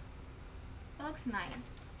can see that. It looks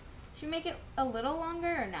nice. Should we make it a little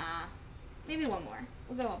longer or nah? Maybe one more.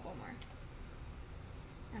 We'll go up one more.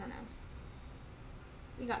 I don't know.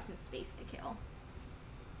 We got some space to kill.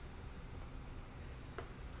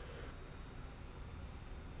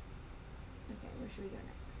 Okay, where should we go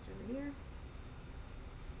next? Over here.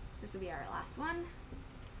 This will be our last one.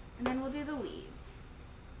 And then we'll do the leaves.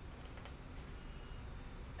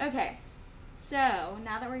 Okay, so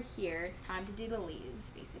now that we're here, it's time to do the leaves,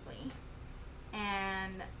 basically.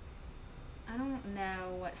 And I don't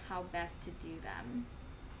know how best to do them,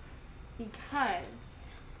 because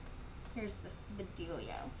here's the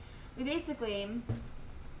dealio.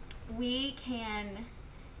 We can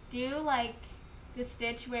do like the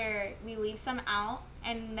stitch where we leave some out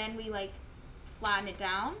and then we like flatten it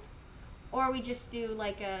down, or we just do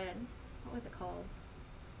like a, what was it called?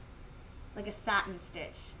 Like a satin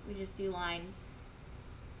stitch. We just do lines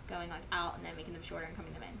going like out and then making them shorter and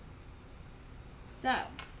coming them in. So,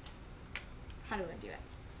 how do I do it?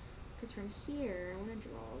 Because from here, I want to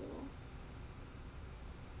draw a little.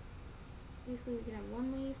 Basically, we can have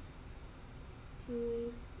 1 leaf, 2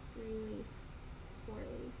 leaf, 3 leaf, 4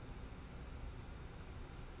 leaf.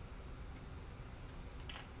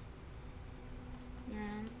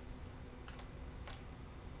 And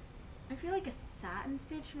I feel like a satin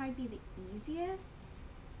stitch might be the easiest.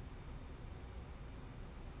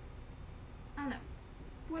 I don't know.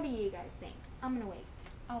 What do you guys think? I'm gonna wait.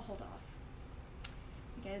 I'll hold off.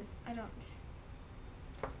 Because I don't...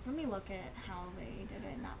 Let me look at how they did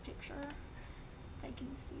it in that picture. If I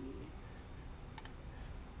can see.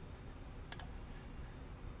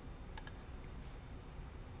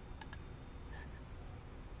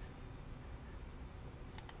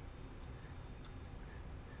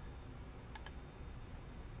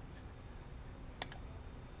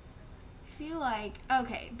 I feel like,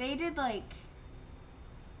 okay, they did like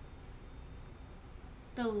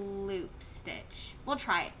the loop stitch. We'll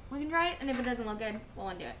try it. We can try it, and if it doesn't look good, we'll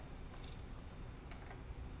undo it.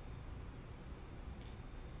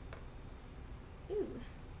 Ooh.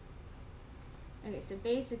 Okay, so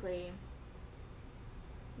basically,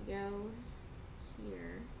 we go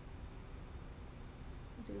here.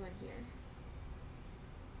 We'll do one here.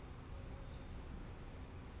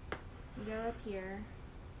 We go up here.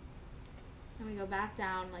 And we go back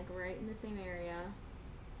down, like right in the same area.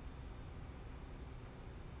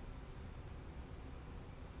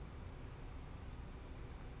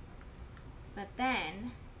 But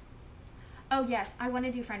then, oh yes, I want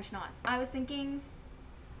to do French knots. I was thinking,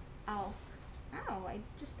 ow, I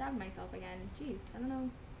just stabbed myself again. Jeez, I don't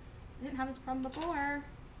know. I didn't have this problem before.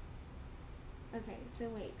 Okay, so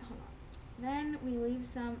wait, hold on. Then we leave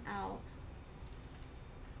some out.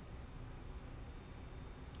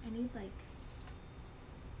 I need like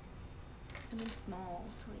something small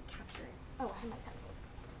to like capture it. Oh, I have my pencil.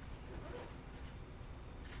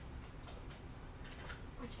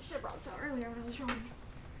 I should have brought some earlier when I was drawing.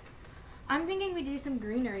 I'm thinking we do some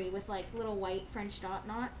greenery with like little white French dot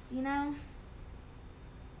knots, you know?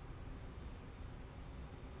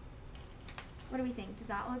 What do we think? Does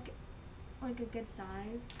that look like a good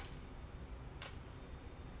size?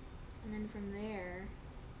 And then from there,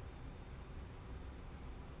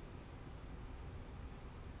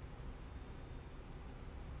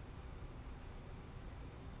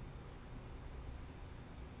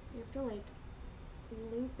 you have to like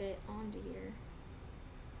loop it onto here.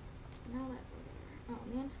 Now that we're there.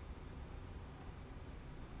 Oh man.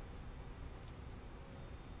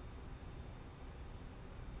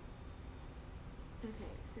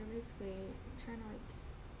 Okay, so basically I'm trying to like,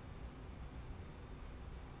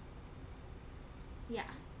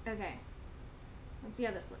 yeah, okay. Let's see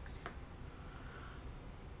how this looks.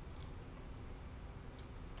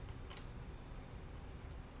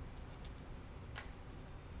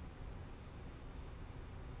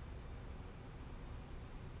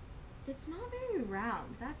 It's not very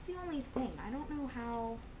round. That's the only thing. I don't know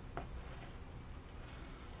how.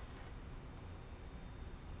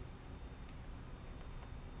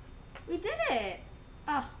 We did it!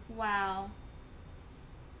 Oh, wow.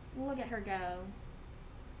 Look at her go.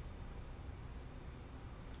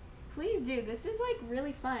 Please do. This is like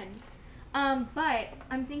really fun. But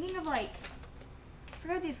I'm thinking of like, I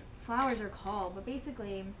forgot what these flowers are called, but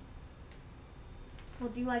basically we'll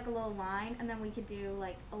do like a little line and then we could do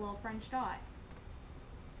like a little French dot.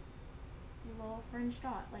 A little French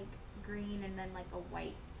dot, like green and then like a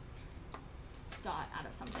white dot out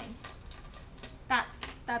of something.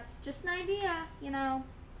 That's just an idea, you know,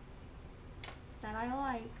 that I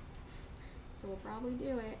like. So we'll probably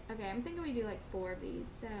do it. Okay, I'm thinking we do like 4 of these.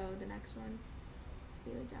 So the next one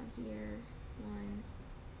be like down here. 1,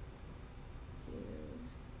 2,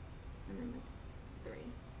 and then like 3.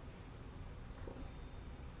 Cool.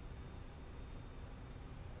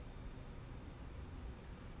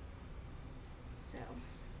 So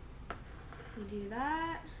we do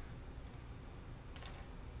that.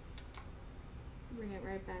 Bring it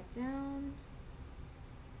right back down.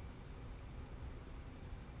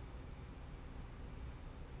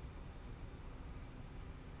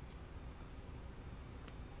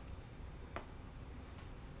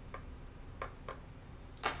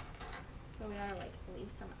 But we gotta like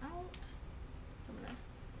leave some out. So I'm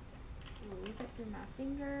gonna leave it through my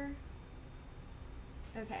finger.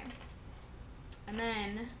 Okay. And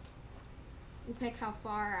then we pick how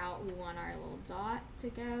far out we want our little dot to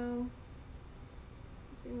go.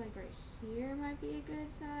 I feel like right here might be a good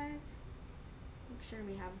size. Make sure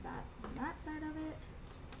we have that on that side of it.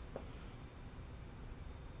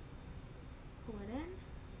 Pull it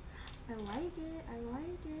in. I like it. I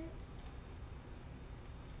like it.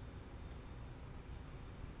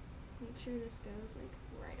 Make sure this goes like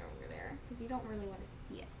right over there because you don't really want to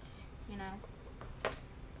see it, you know.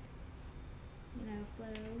 You know,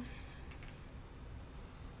 flow.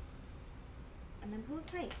 And then pull it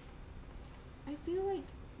tight. I feel like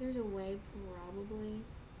there's a way probably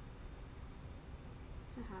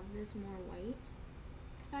to have this more white.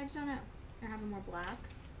 I just don't know. Or have it more black.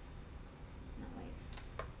 Not white.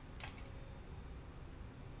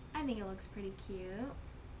 I think it looks pretty cute.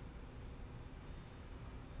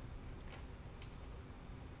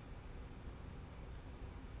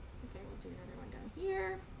 Okay, we'll do another one down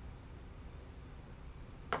here.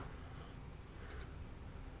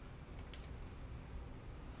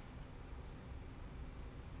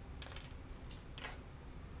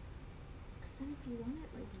 Then if you want it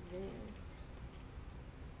like this,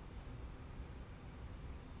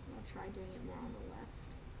 I'll try doing it more on the left.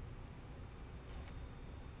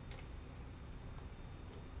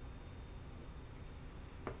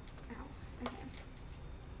 Ow, okay.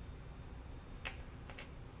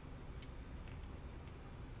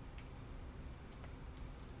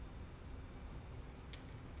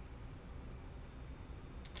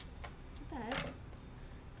 What the heck?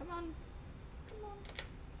 Come on. Come on.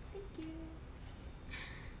 Thank you.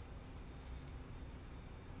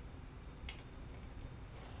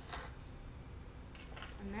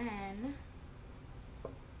 And then,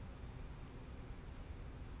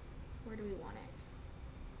 where do we want it?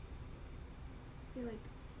 I feel like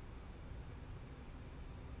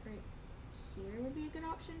right here would be a good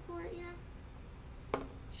option for it, you know?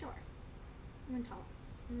 Sure. I'm gonna toss.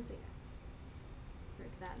 I'm gonna say yes.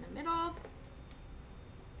 Break that in the middle.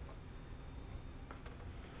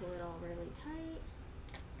 Pull it all really tight.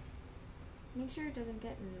 Make sure it doesn't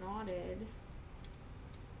get knotted.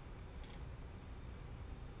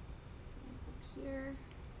 Up here.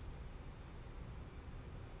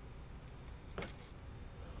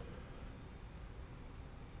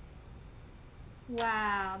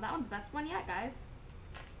 Wow, that one's the best one yet, guys.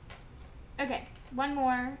 Okay, one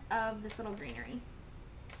more of this little greenery.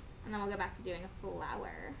 And then we'll go back to doing a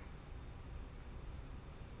flower.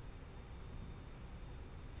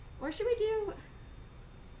 Or should we do...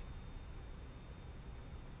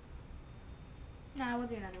 Nah, we'll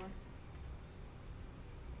do another one.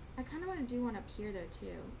 I kind of want to do one up here, though,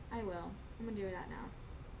 too. I will. I'm going to do that now.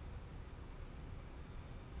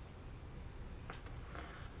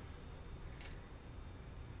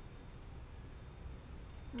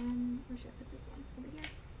 Where should I put this one? Over here?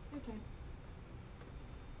 Okay.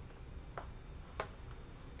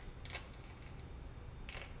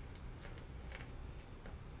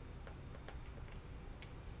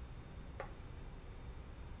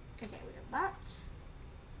 Okay, we got that.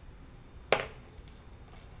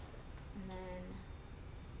 And then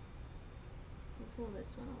we'll pull this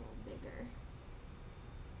one a little bigger.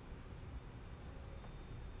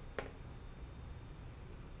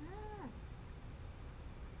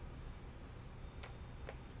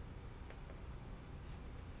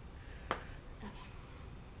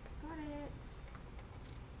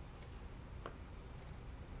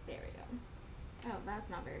 Oh, that's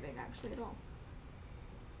not very big actually at all.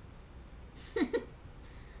 I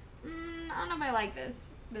don't know if I like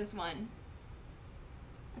this one.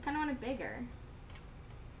 I kind of want it bigger.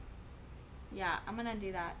 Yeah, I'm gonna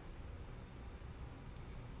do that.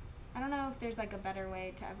 I don't know if there's like a better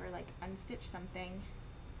way to ever like unstitch something.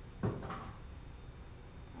 Oh,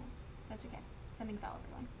 that's okay. Something fell,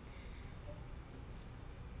 everyone.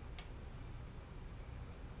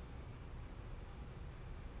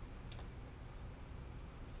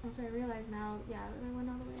 Also, I realize now, yeah, I went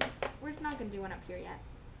all the way up. We're just not going to do one up here yet.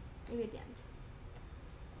 Maybe at the end.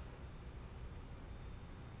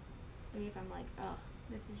 Maybe if I'm like, oh,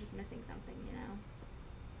 this is just missing something, you know?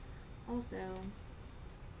 Also,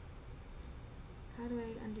 how do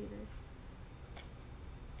I undo this?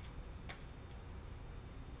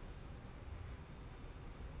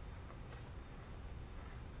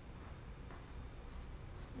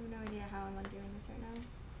 I have no idea how I'm undoing this right now.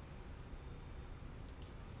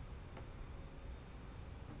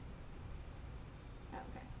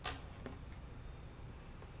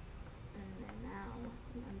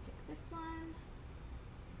 This one.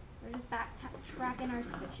 We're just back tracking our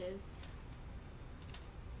stitches.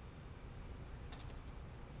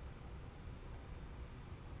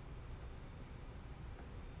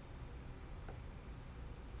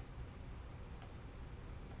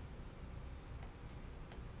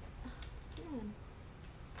 Man.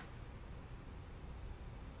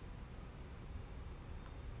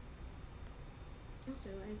 Also,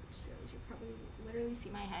 I just realized you probably literally see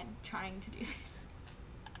my head trying to do this.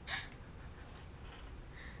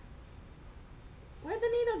 Where'd the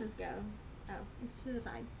needle just go? Oh, it's to the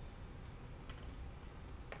side.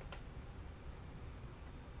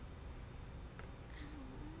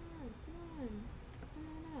 Oh, come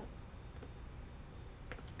on up.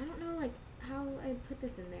 I don't know, like, how I put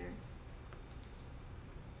this in there.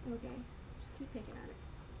 Okay, just keep picking at it.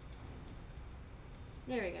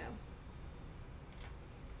 There we go.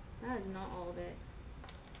 That is not all of it.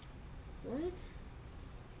 What?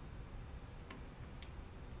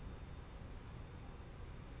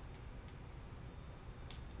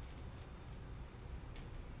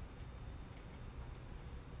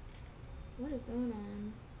 What is going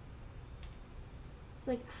on? It's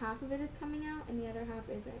like half of it is coming out and the other half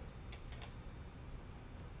isn't.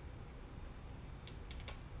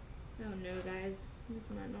 Oh no, guys. This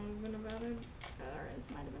might not have been a bad idea. Or this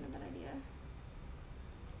might have been a bad idea.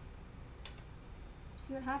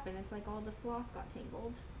 See what happened? It's like all the floss got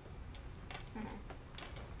tangled.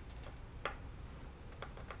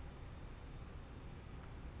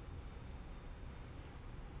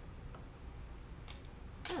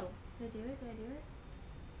 Oh, did I do it? Did I do it?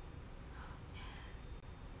 Yes.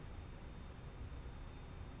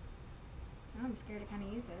 Now I'm scared to kind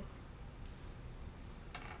of use this.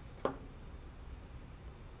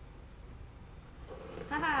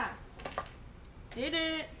 Haha! Did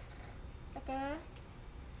it! Sucker!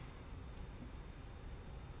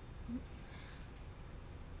 Oops.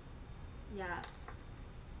 Yeah.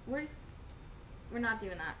 We're not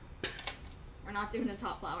doing that. We're not doing a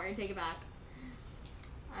top flower. I take it back.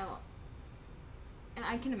 I won't. And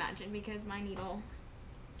I can imagine because my needle,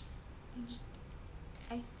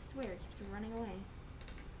 I swear, it keeps running away.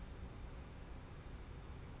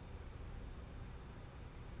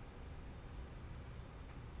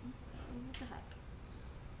 What the heck?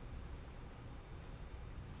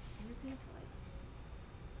 I just need to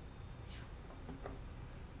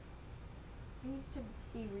it needs to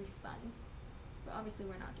be respun. But obviously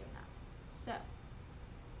we're not doing that. So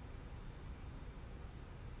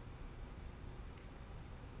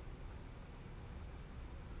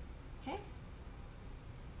okay.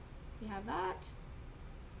 We have that.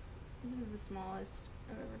 This is the smallest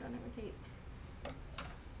I've ever done it with tape.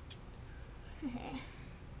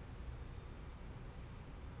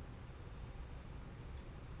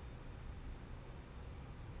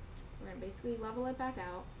 We're going to basically level it back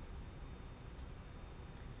out.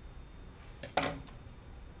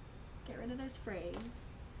 Get rid of those frays.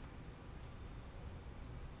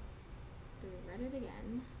 thread it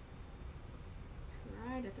again.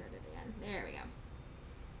 Try to thread it again. There we go.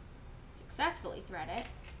 Successfully thread it.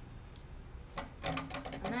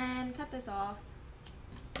 And then cut this off.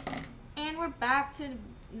 And we're back to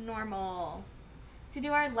normal. To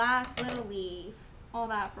do our last little leaf. All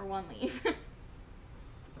that for one leaf. It'll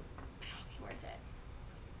be worth it.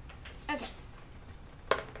 Okay.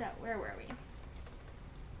 So, where were we?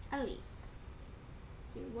 A leaf. Let's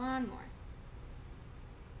do one more.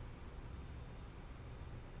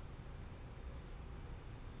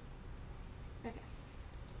 Okay.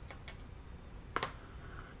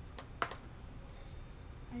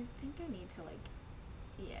 I think I need to, like,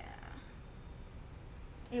 yeah.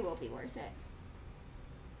 It will be worth it.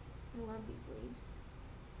 I love these leaves.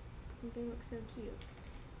 I think they look so cute.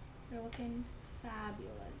 They're looking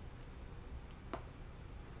fabulous.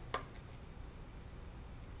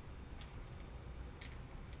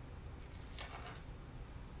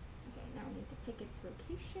 Okay, now we need to pick its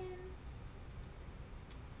location.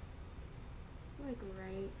 Like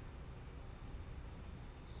right.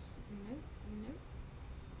 Nope, nope.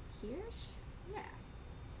 Here-ish? Yeah.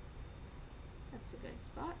 That's a good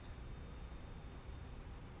spot.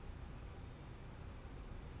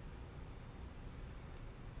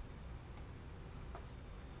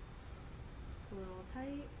 A little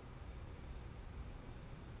tight.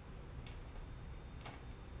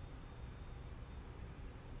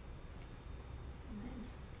 And then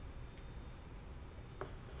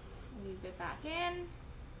leave it back in.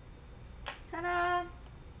 Ta-da!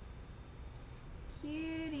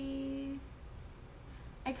 Cutie.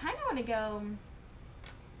 I kind of want to go,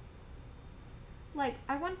 like,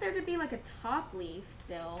 I want there to be like a top leaf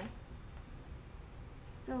still.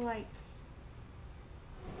 So like,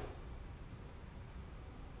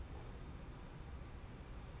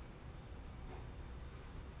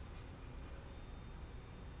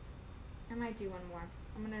 I might do one more.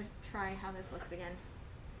 I'm gonna try how this looks again.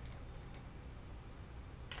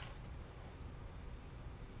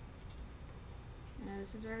 I know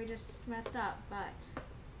this is where we just messed up, but I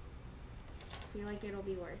feel like it'll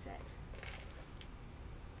be worth it.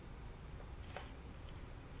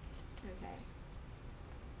 Okay.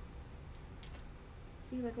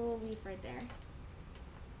 See, like a little leaf right there.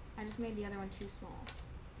 I just made the other one too small.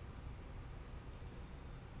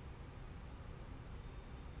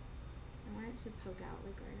 I want it to poke out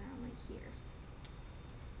like right around like here.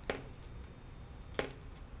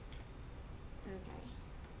 Okay.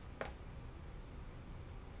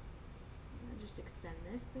 I'm gonna just extend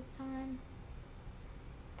this time.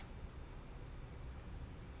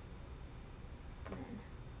 And then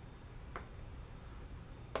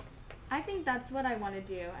I think that's what I want to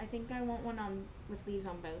do. I think I want one on with leaves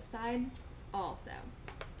on both sides also.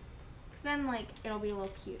 Cause then like it'll be a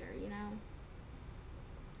little cuter, you know?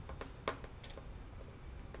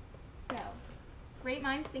 So, great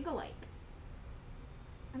minds think alike.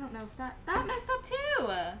 I don't know if that messed up too.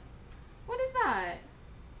 What is that?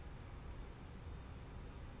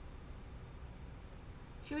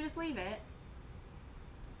 Should we just leave it?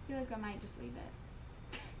 I feel like I might just leave it.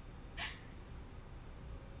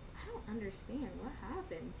 I don't understand what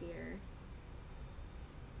happened here.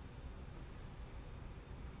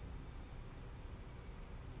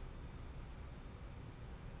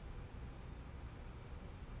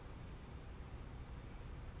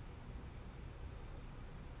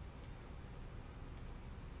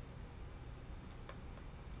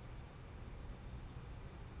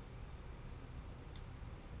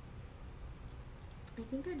 I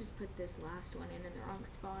think I just put this last one in the wrong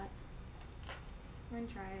spot. We're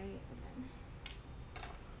gonna try again.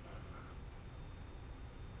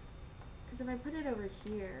 Because if I put it over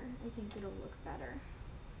here, I think it'll look better.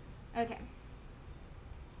 Okay.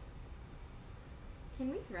 Can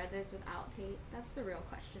we thread this without tape? That's the real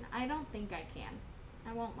question. I don't think I can.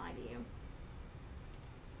 I won't lie to you.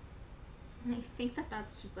 I think that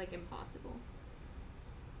that's just like impossible.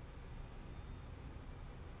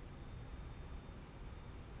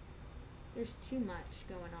 There's too much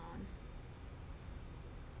going on.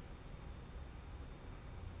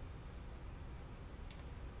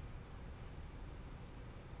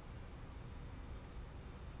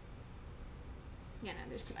 Yeah, no,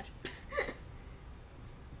 there's too much.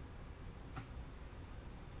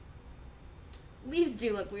 Leaves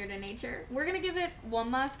do look weird in nature. We're gonna give it one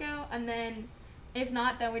last go, and then if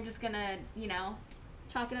not, then we're just gonna, you know,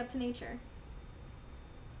 chalk it up to nature.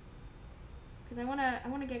 Because I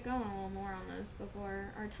wanna get going a little more on this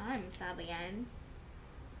before our time sadly ends.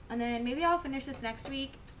 And then maybe I'll finish this next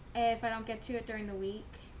week if I don't get to it during the week.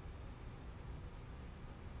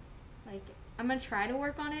 Like, I'm gonna try to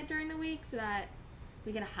work on it during the week so that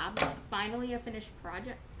we can have finally a finished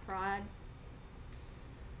project.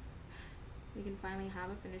 We can finally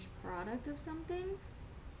have a finished product of something.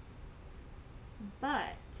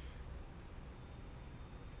 But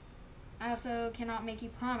I also cannot make you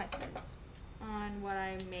promises on what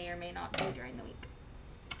I may or may not do during the week.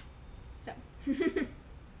 So,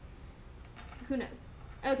 who knows?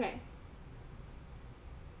 Okay.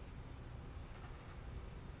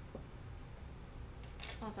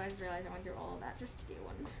 Also, I just realized I went through all of that just to do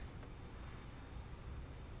one.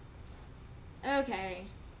 Okay.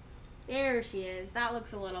 There she is. That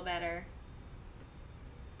looks a little better.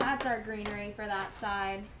 That's our greenery for that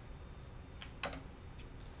side.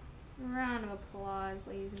 Round of applause,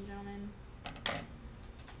 ladies and gentlemen.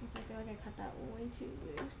 Also, I feel like I cut that way too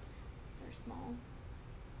loose. They're small.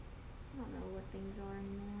 I don't know what things are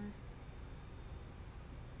anymore.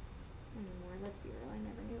 Let's be real. I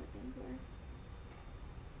never knew what things were.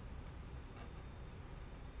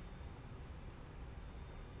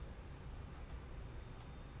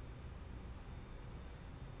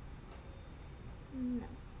 No.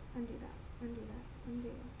 Undo that. Undo that.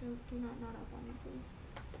 Undo. Do not up on me, please.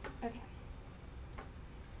 Okay.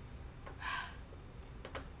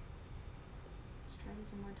 Let's try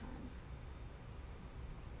this one more time.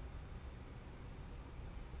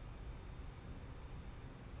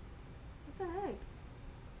 What the heck?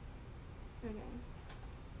 Okay.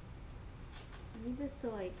 I need this to,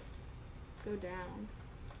 like, go down.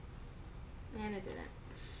 And it didn't.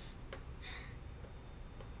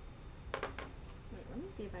 Wait, let me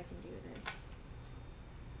see if I can do this.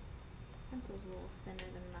 Pencil's a little thinner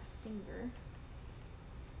than my finger.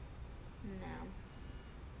 No.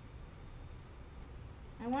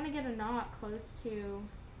 I want to get a knot close to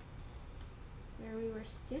where we were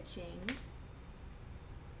stitching,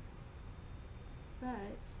 but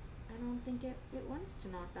I don't think it wants to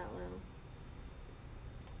knot that low.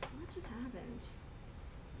 What just happened?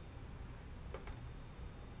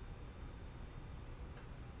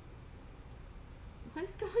 What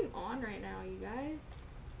is going on right now, you guys?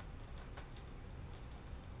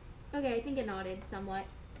 Okay, I think it knotted somewhat.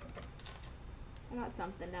 I got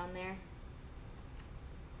something down there.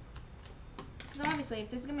 Because obviously, if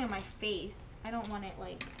this is going to be on my face, I don't want it,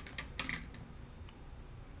 like,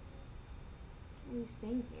 all these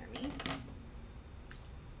things near me.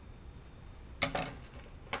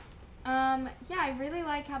 Yeah, I really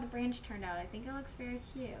like how the branch turned out. I think it looks very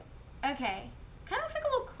cute. Okay. Kind of looks like a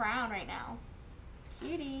little crown right now.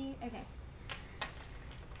 Cutie. Okay.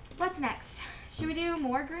 What's next? Should we do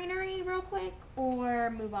more greenery real quick or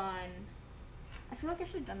move on? I feel like I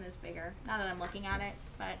should have done this bigger now that I'm looking at it,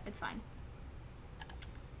 but it's fine.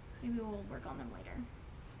 Maybe we'll work on them later.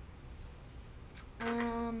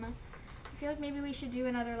 I feel like maybe we should do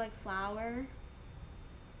another like flower.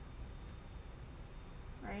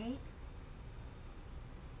 Right?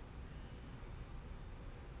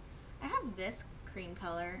 I have this cream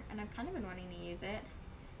color and I've kind of been wanting to use it.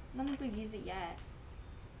 I don't think we've used it yet.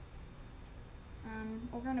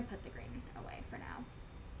 We're gonna put the green away for now.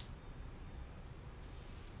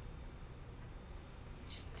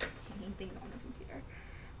 Just hanging things on the computer.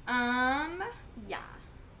 Yeah.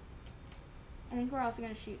 I think we're also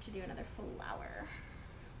gonna shoot to do another flower.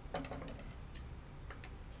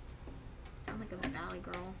 Sound like a valley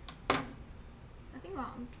girl. Nothing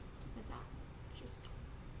wrong with that. Just,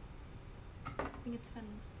 I think it's funny.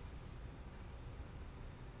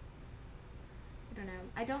 I don't know.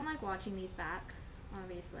 I don't like watching these back.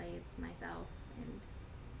 Obviously, it's myself, and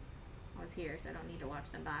I was here, so I don't need to watch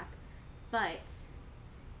them back. But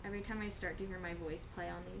every time I start to hear my voice play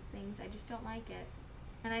on these things, I just don't like it.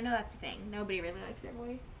 And I know that's the thing. Nobody really likes their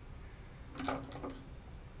voice.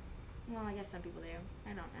 Well, I guess some people do.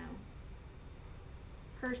 I don't know.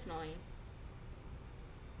 Personally,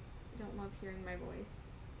 I don't love hearing my voice.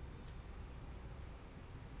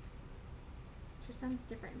 It just sounds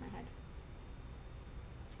different in my head.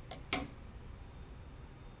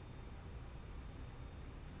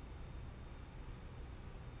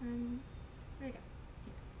 There you go.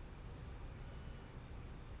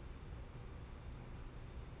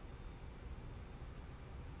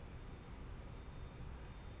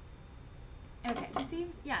 Here. Okay, see,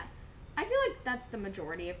 yeah. I feel like that's the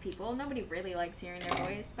majority of people. Nobody really likes hearing their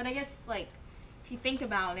voice, but I guess, like, if you think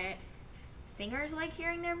about it, singers like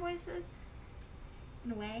hearing their voices,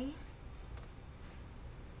 in a way.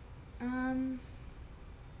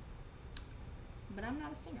 But I'm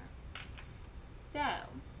not a singer. So,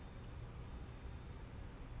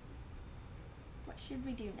 what should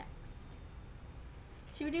we do next?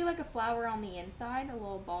 Should we do like a flower on the inside, a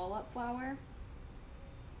little ball up flower?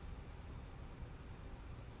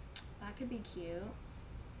 That could be cute.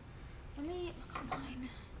 Let me look online.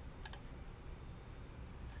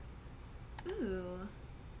 Ooh.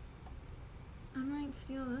 I might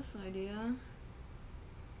steal this idea.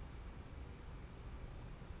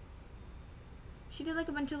 She did like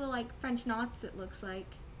a bunch of little like French knots, it looks like.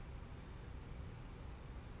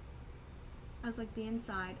 As like the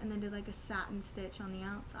inside, and then did like a satin stitch on the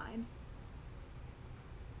outside.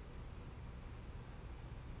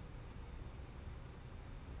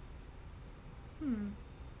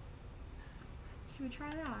 Should we try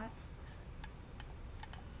that?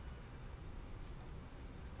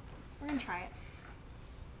 We're gonna try it.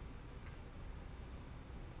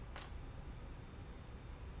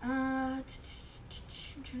 I'm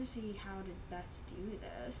trying to see how to best do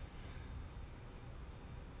this.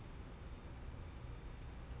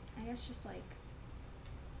 I guess just like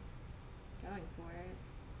going for it.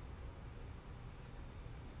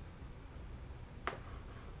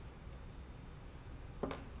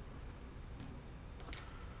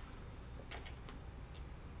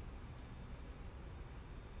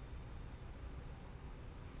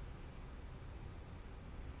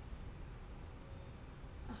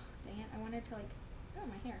 I wanted to like, oh,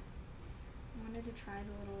 my hair. I wanted to try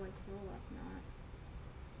the little like roll up knot.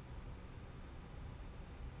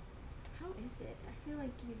 How is it? I feel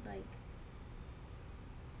like you'd like,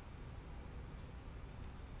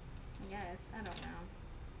 I guess, I don't know.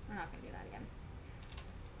 We're not gonna do that again.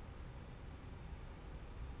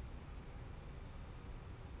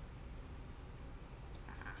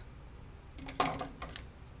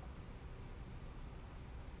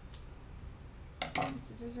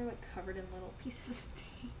 Scissors are like covered in little pieces of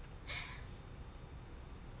tape.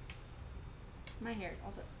 My hair is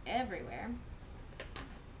also everywhere.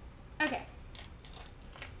 Okay.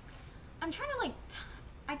 I'm trying to like,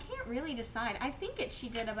 I can't really decide. I think she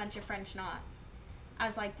did a bunch of French knots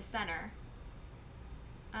as like the center.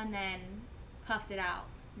 And then puffed it out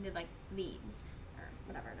and did like these, or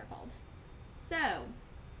whatever they're called. So,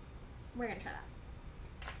 we're gonna try that.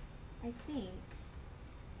 I think.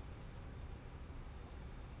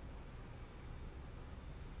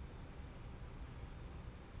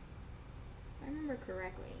 If I remember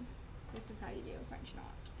correctly, this is how you do a French knot.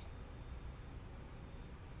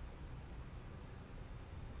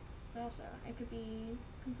 But also, I could be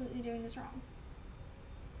completely doing this wrong.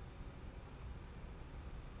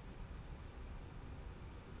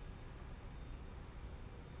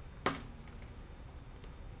 I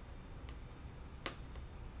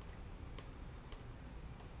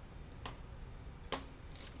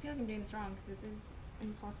feel like I'm doing this wrong because this is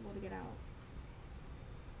impossible to get out.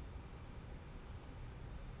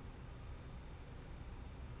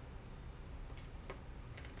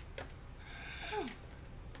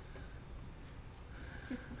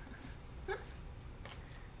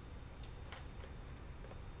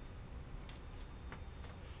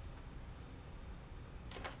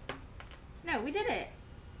 No, we did it.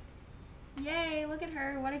 Yay, look at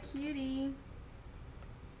her. What a cutie.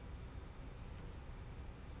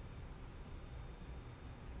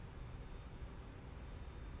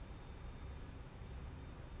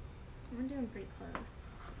 We're doing pretty close.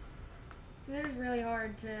 So that is really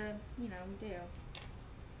hard to, you know, do.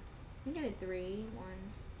 I think I did 3. 1,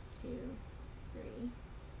 2, 3.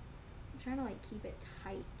 I'm trying to like keep it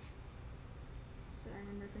tight. So I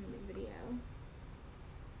remember from the video.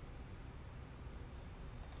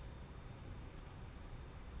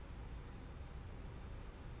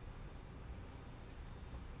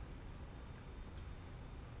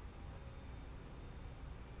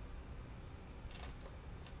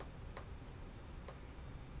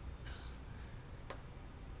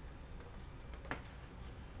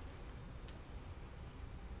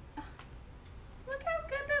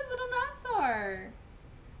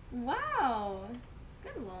 Wow,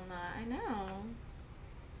 good little knot, I know.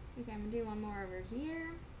 Okay, I'm gonna do one more over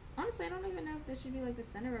here. Honestly, I don't even know if this should be like the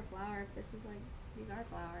center of a flower, if this is like, these are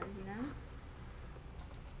flowers, you know?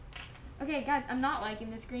 Okay, guys, I'm not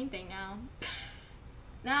liking this green thing now.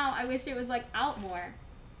 Now, I wish it was like out more.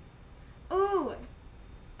 Ooh,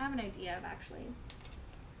 I have an idea of actually.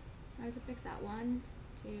 I could fix that 1,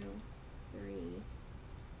 2, 3, and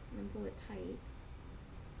then pull it tight.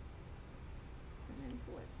 And then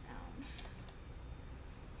pull it down.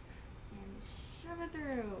 And shove it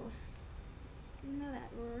through. You know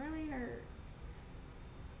that really hurts.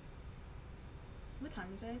 What time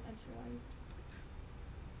is it? I just realized.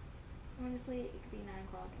 Honestly, it could be 9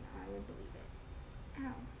 o'clock and I would believe it.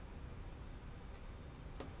 Ow.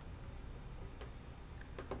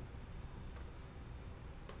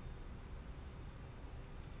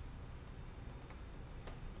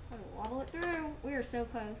 I'm gonna wobble it through. We are so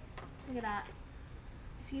close. Look at that.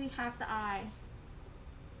 see half the eye.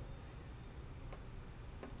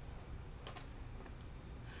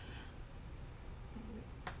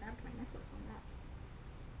 I grabbed my necklace on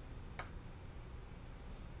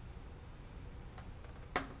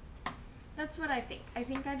that. That's what I think. I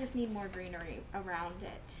think I just need more greenery around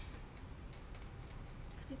it.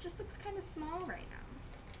 Because it just looks kind of small right now.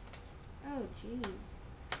 Oh, jeez.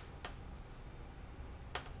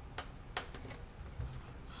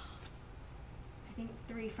 I think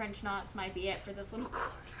 3 French knots might be it for this little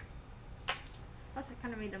quarter. Plus I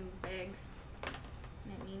kind of made them big. I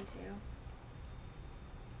didn't mean to.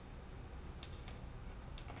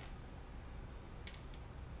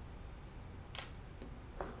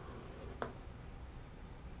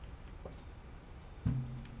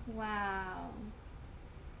 Wow.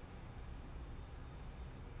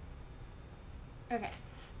 Okay.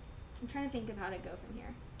 I'm trying to think of how to go from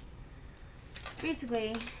here. So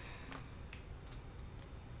basically,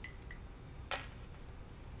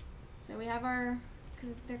 so we have our,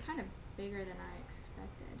 because they're kind of bigger than I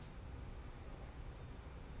expected.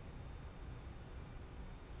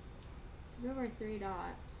 So we have our 3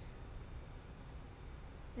 dots.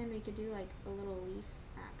 Then we could do like a little leaf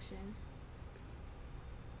action.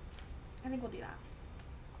 I think we'll do that.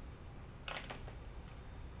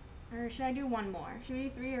 Or should I do one more? Should we do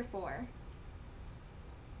 3 or 4?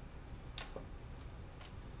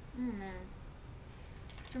 I don't know.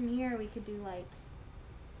 'Cause from here we could do like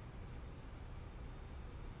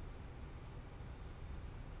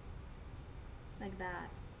that.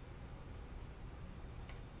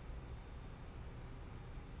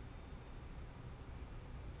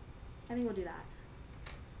 I think we'll do that.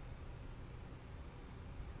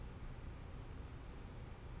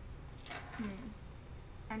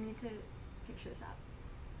 I need to picture this up.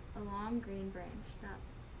 A long green branch that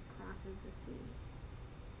crosses the sea.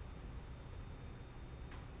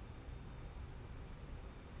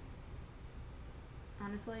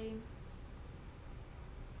 Honestly,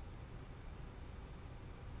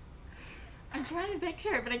 I'm trying to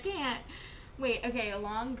picture it, but I can't. Wait, okay, a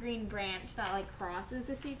long green branch that like crosses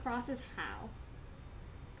the sea. Crosses how?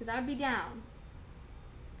 Because I would be down.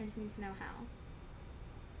 I just need to know how.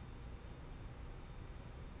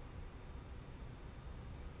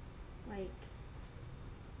 Like,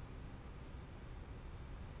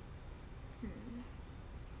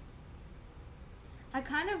 I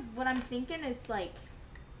kind of, what I'm thinking is like,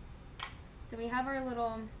 so we have our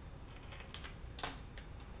little,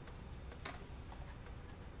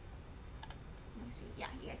 let me see, yeah,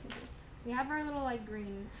 you guys can see. We have our little like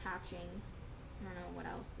green hatching, I don't know what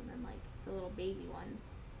else, and then like the little baby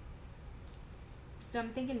ones. So I'm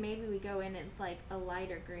thinking maybe we go in with like a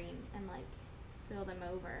lighter green and like fill them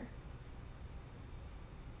over.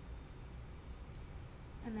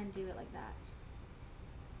 And then do it like that.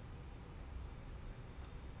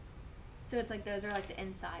 So it's like those are like the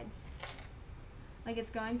insides. Like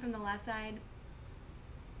it's going from the left side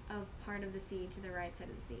of part of the sea to the right side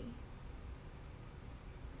of the sea.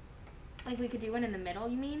 Like we could do one in the middle,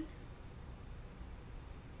 you mean?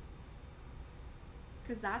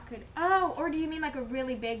 Because that could, oh, or do you mean like a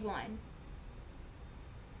really big one?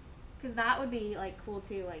 Because that would be like cool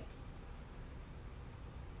too, like,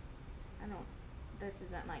 I don't, this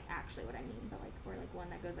isn't like actually what I mean, but like, or like one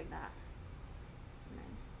that goes like that. And then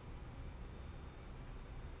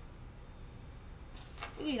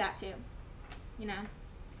we do that too, you know?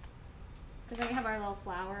 Because then we have our little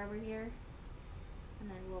flower over here, and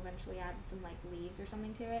then we'll eventually add some like leaves or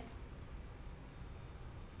something to it.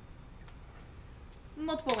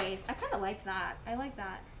 Multiple ways. I kind of like that. I like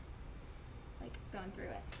that. Like going through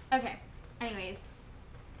it. Okay. Anyways,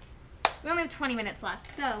 we only have 20 minutes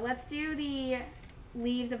left, so let's do the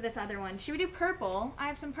leaves of this other one. Should we do purple? I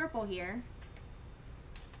have some purple here.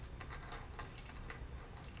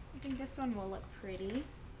 I think this one will look pretty.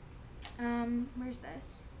 Where's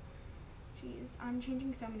this? Jeez, I'm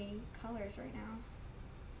changing so many colors right now.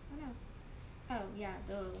 Oh no. Oh yeah,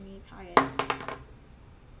 let me tie it.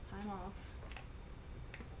 Time off.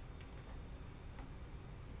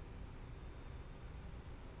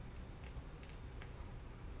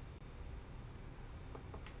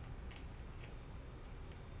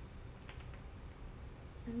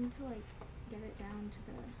 I need to like get it down to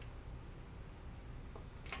the,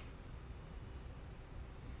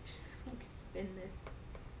 just like spin this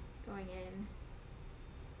going in.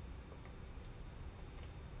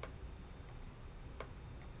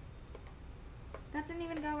 That didn't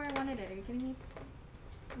even go where I wanted it. Are you kidding me?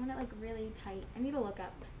 I want it like really tight. I need to look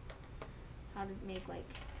up how to make like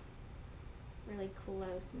really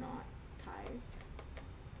close knot ties.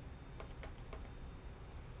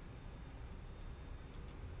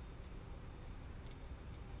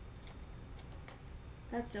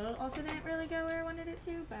 That still also didn't really go where I wanted it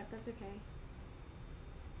to, but that's okay.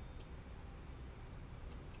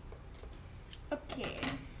 Okay.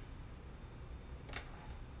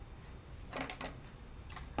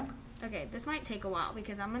 Okay, this might take a while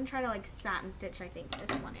because I'm gonna try to like satin stitch, I think,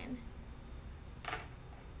 this one in.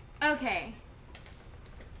 Okay.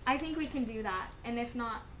 I think we can do that, and if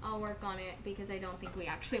not, I'll work on it because I don't think we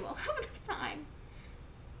actually will have enough time.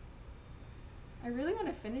 I really want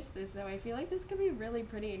to finish this though. I feel like this could be really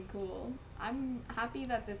pretty and cool. I'm happy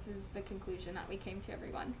that this is the conclusion that we came to,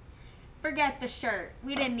 everyone. Forget the shirt.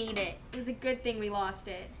 We didn't need it. It was a good thing we lost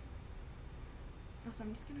it. Also,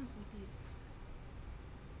 I'm just gonna hold these.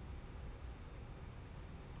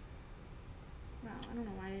 Wow, I don't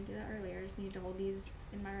know why I didn't do that earlier. I just need to hold these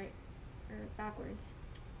in my right, or backwards.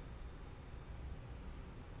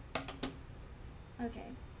 Okay.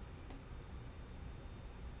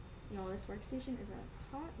 Y'all, this workstation is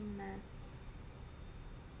a hot mess.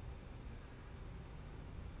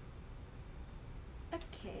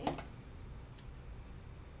 Okay.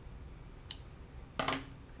 Cut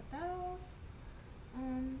that off.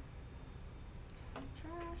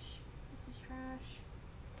 Trash. This is trash.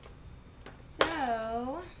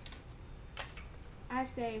 So, I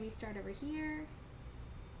say we start over here.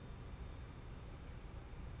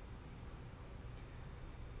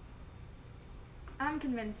 I'm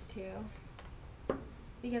convinced too,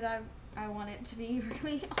 because I want it to be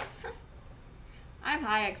really awesome. I have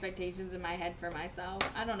high expectations in my head for myself.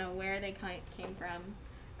 I don't know where they came from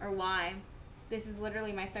or why. This is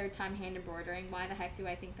literally my 3rd time hand embroidering. Why the heck do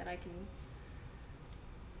I think that I can?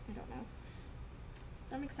 I don't know.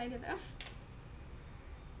 So I'm excited though.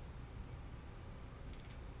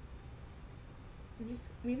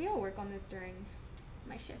 Maybe I'll work on this during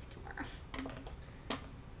my shift tomorrow. I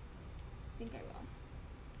think I will.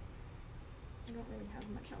 I don't really have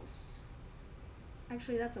much else.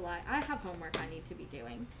 Actually, that's a lie. I have homework I need to be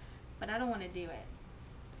doing, but I don't want to do it.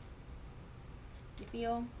 You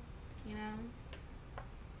feel? You know?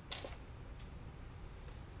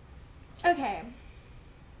 Okay.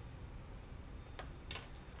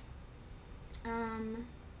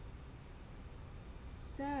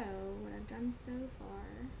 So, what I've done so far,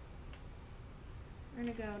 we're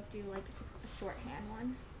gonna go do like a shorthand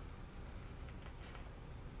one.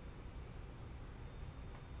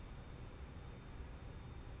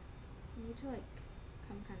 I need to like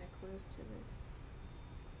come kind of close to this.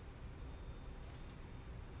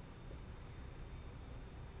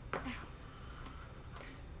 Ow.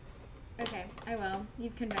 Okay, I will.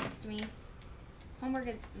 You've convinced me. Homework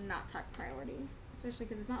is not top priority, especially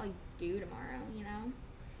because it's not like due tomorrow, you know?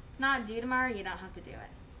 It's not due tomorrow, you don't have to do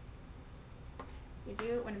it. You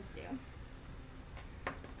do it when it's due.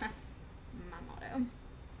 That's my motto.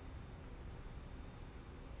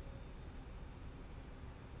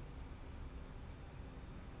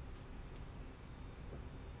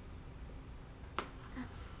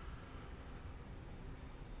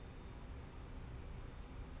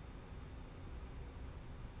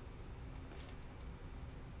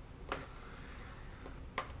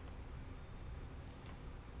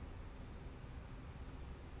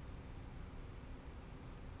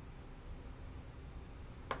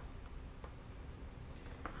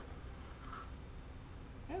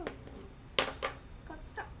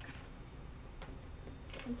 Stuck.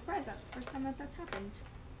 I'm surprised that's the first time that that's happened.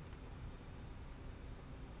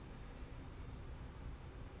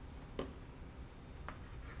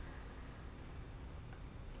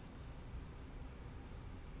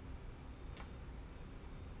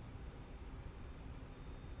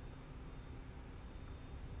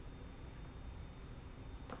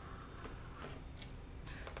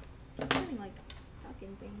 I'm getting like stuck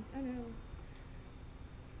in things. Oh no.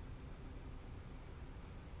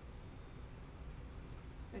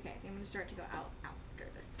 Okay, I think I'm going to start to go out after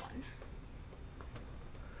this one.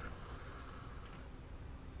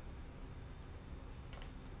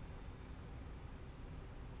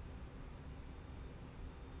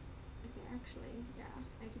 Okay, actually, yeah,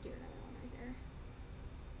 I could do another one right there.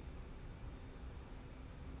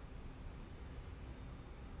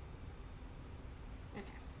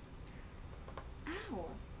 Okay. Ow!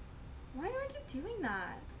 Why do I keep doing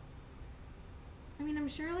that? I mean, I'm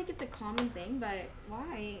sure like it's a common thing, but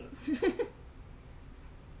why?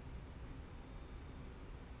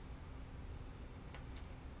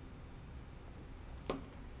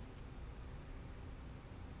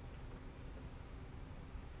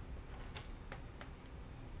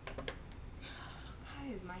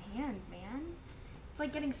 Guys, my hands, man. It's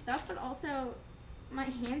like getting stuck, but also my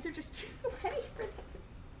hands are just too sweaty for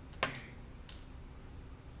this.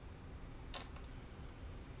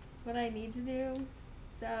 What I need to do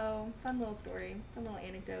So, fun little story, fun little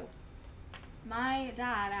anecdote. My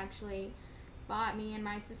dad actually bought me and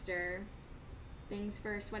my sister things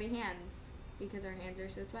for sweaty hands because our hands are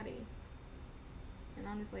so sweaty. And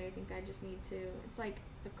honestly, I think I just need to, it's like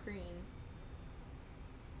a cream.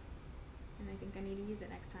 And I think I need to use it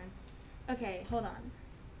next time. Okay, hold on.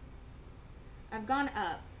 I've gone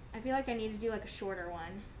up. I feel like I need to do like a shorter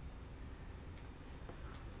one.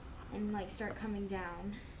 And like start coming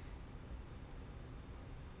down.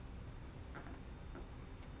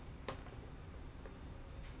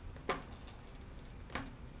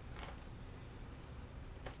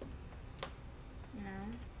 You know?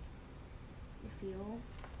 You feel?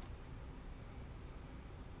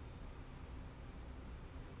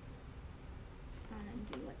 And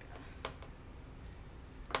do like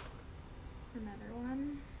another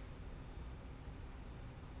one.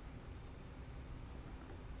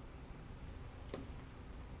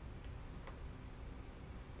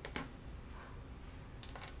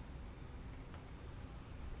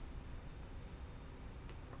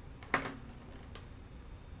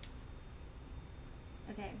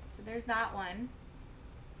 Okay, so there's that one.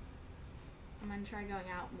 I'm gonna try going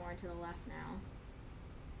out more to the left now.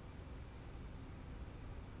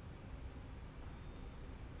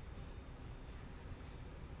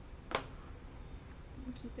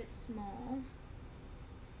 Keep it small.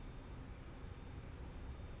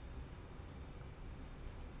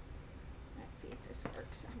 Let's see if this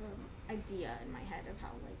works. I have an idea in my head of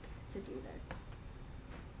how like to do this.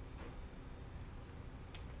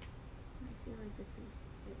 I feel like this is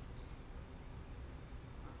it.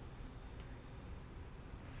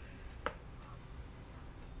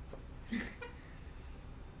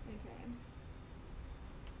 Okay.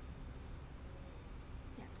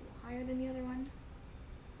 Yeah, it's a little higher than the other one.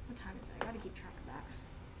 What time is it? I gotta keep track of that.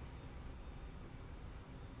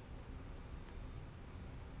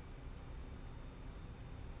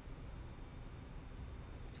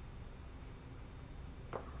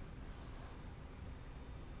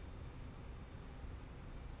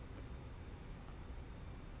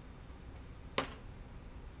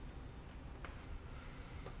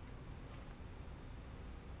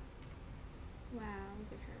 Wow,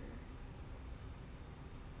 look at her.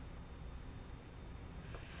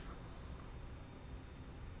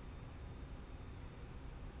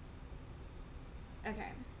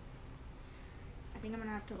 Okay. I think I'm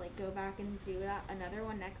gonna have to like go back and do that another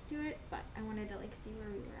one next to it, but I wanted to like see where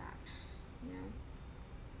we were at, you know?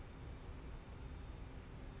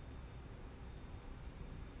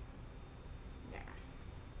 Yeah.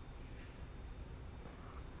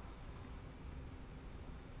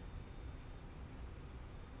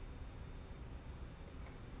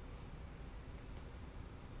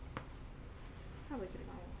 Probably could have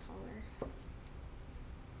gone a little taller.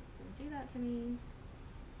 Don't do that to me.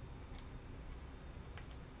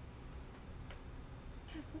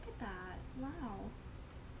 Guys, look at that. Wow.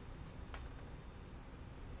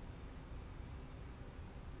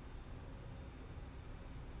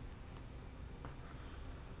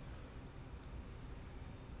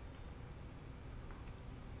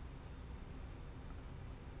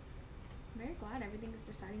 I'm very glad everything's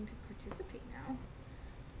deciding to participate now.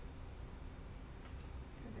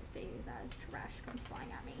 As I say that as trash comes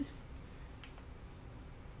flying at me.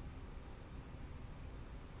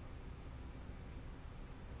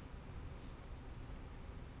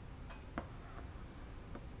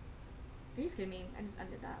 Are you just kidding me? I just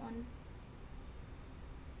undid that one.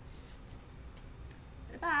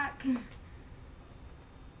 Put it back. I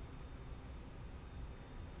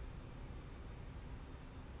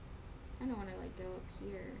don't want to like go up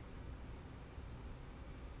here.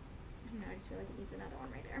 I don't know, I just feel like it needs another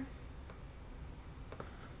one right there.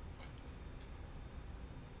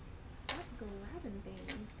 Stop grabbing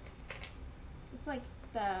things. It's like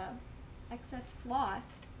the excess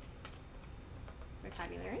floss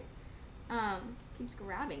vocabulary. Keeps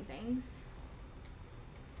grabbing things.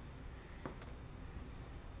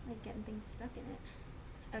 Like getting things stuck in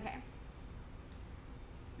it. Okay.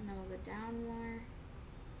 And then we'll go down more.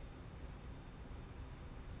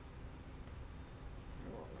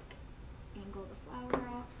 And we'll like angle the flower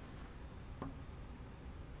out.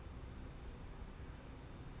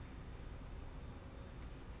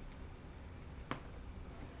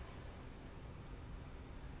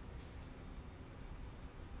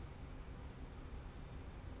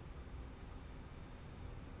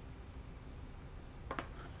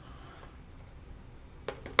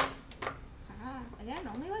 Again,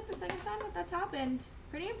 only like the second time that that's happened.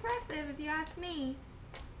 Pretty impressive if you ask me.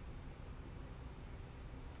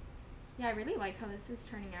 Yeah, I really like how this is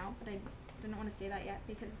turning out, but I didn't want to say that yet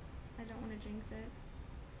because I don't want to jinx it.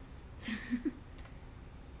 I'm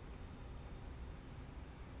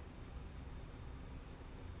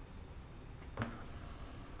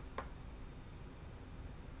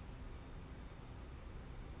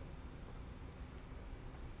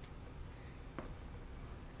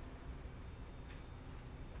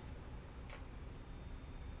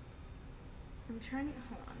trying to,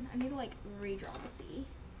 hold on, I need to like redraw the C.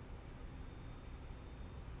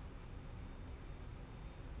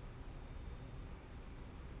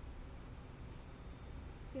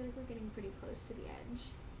 I feel like we're getting pretty close to the edge.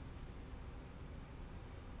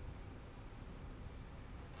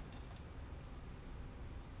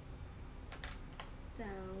 So, I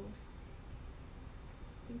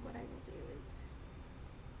think what I will do is,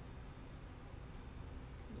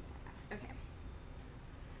 yeah, okay.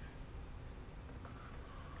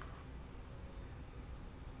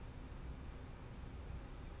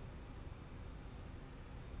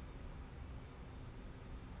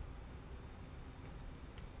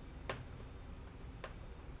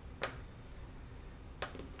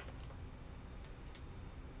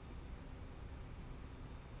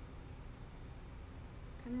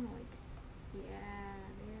 Kind of like, yeah,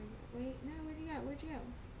 there you go. Wait, no, where'd you go? Where'd you go?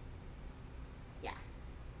 Yeah.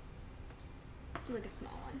 Do like a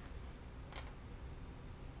small one.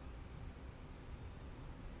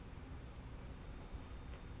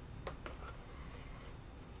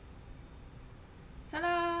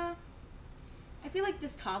 Ta-da! I feel like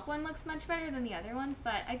this top one looks much better than the other ones,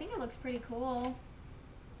 but I think it looks pretty cool.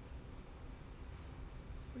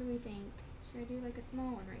 What do we think? Should I do like a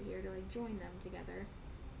small one right here to like join them together?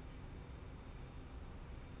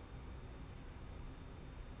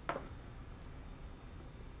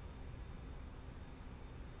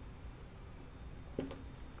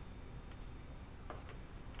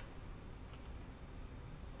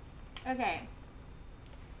 Okay.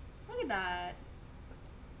 Look at that.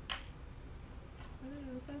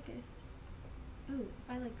 Ooh, focus. Ooh, if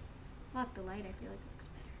I like lock the light, I feel like it looks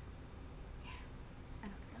better. Yeah, I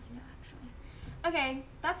don't really know actually. Okay,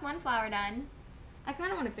 that's one flower done. I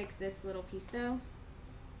kind of want to fix this little piece though.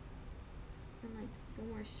 And like go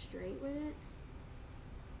more straight with it.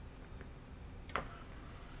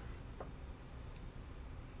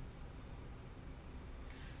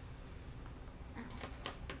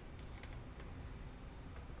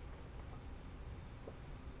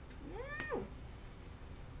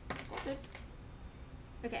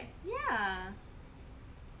 Okay, yeah.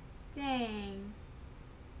 Dang.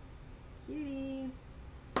 Cutie.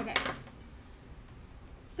 Okay.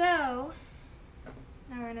 So,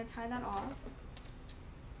 now we're gonna tie that off.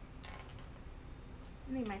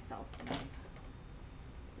 I made myself enough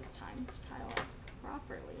this time to tie off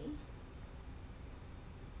properly.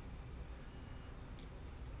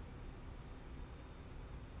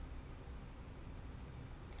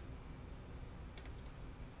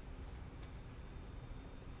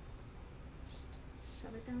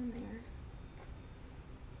 Shove it down there.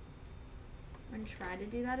 I'm gonna try to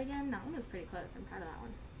do that again. That one was pretty close. I'm proud of that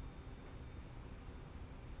one.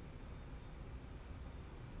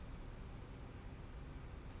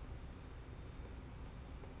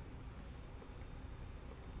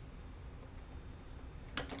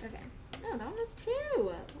 Okay. Oh, that one was two.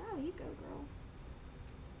 Wow, you go, girl.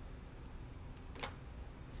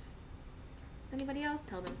 Does anybody else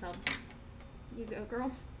tell themselves, you go,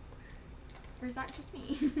 girl? Or is that just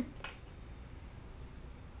me? You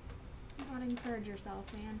gotta encourage yourself,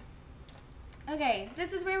 man. Okay,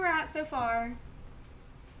 this is where we're at so far.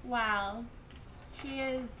 Wow. She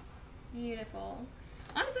is beautiful.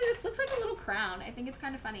 Honestly, this looks like a little crown. I think it's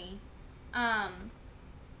kind of funny.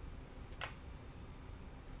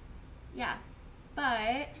 Yeah.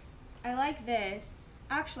 But I like this.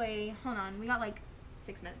 Actually, hold on. We got like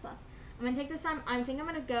 6 minutes left. I'm gonna take this time. I think I'm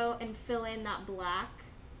gonna go and fill in that black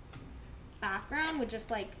background with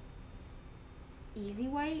just like easy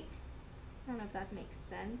white. I don't know if that makes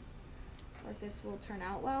sense or if this will turn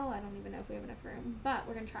out well. I don't even know if we have enough room, but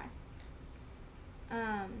we're gonna try.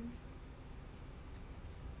 I'm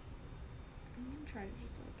gonna try to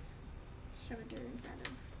just like shove it there inside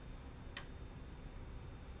of.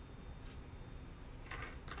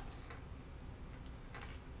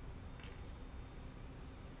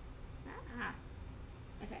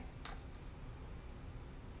 Okay.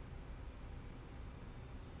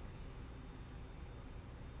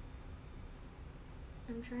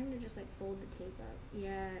 I'm trying to just like fold the tape up.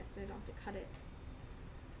 Yeah, so I don't have to cut it.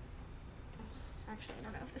 Oh, actually, I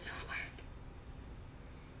don't know if this will work.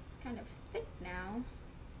 It's kind of thick now.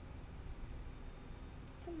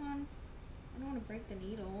 Come on. I don't want to break the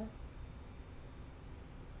needle.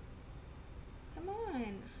 Come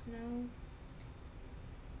on. No.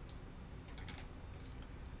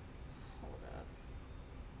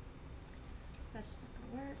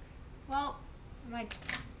 might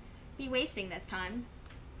be wasting this time.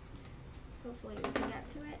 Hopefully we can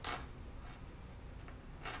get to it.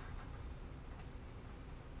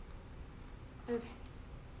 Okay.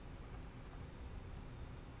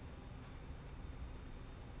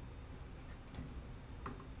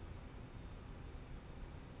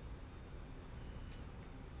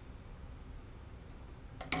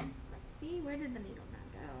 Let's see, where did the needle now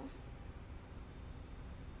go?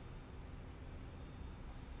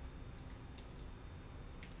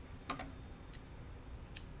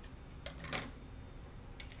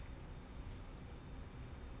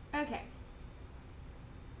 Okay.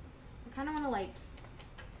 I kind of want to like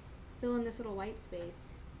fill in this little white space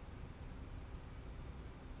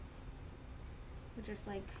with just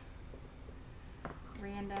like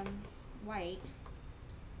random white.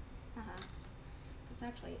 It's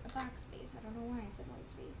actually a black space. I don't know why I said white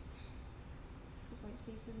space. Because white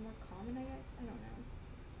space is more common, I guess. I don't know.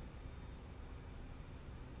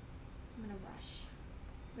 I'm gonna rush.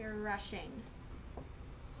 We're rushing.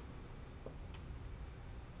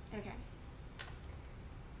 Okay.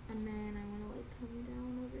 And then I want to like come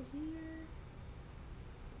down over here.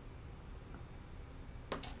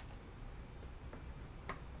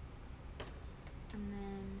 And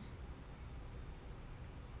then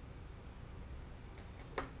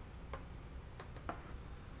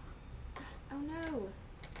oh no.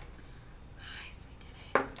 Guys, we did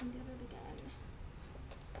it. We did it again.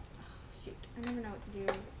 Oh, shoot. I never know what to do. I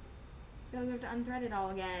feel like we have to unthread it all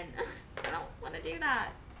again. I don't want to do that.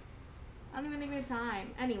 I don't even think we have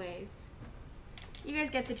time. Anyways, you guys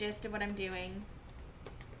get the gist of what I'm doing.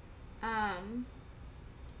 Cut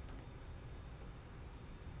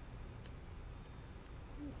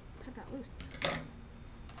that loose.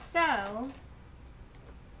 So,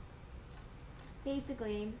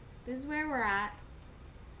 basically, this is where we're at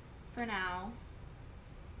for now.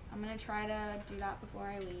 I'm gonna try to do that before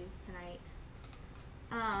I leave tonight.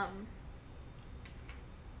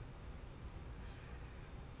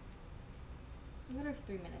 What are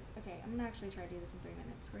 3 minutes? Okay, I'm gonna actually try to do this in 3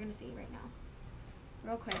 minutes. We're gonna see right now.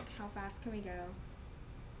 Real quick, how fast can we go?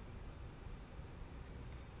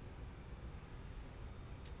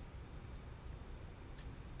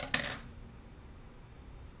 I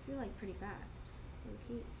feel like pretty fast. Low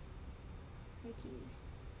key. High key.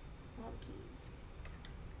 All the keys.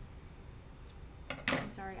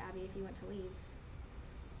 I'm sorry, Abby, if you want to leave.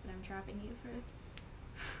 But I'm trapping you for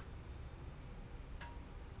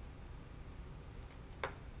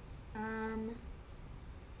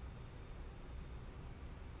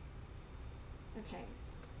okay.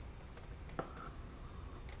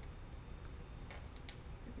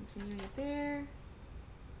 Continuing it there.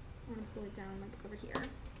 I'm gonna pull it down like over here.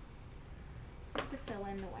 Just to fill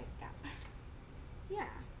in the white gap. Yeah.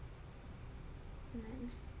 And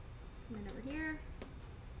then come in over here.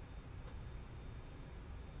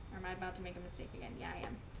 Or am I about to make a mistake again? Yeah, I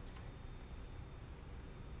am.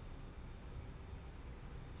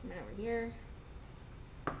 Come in over here.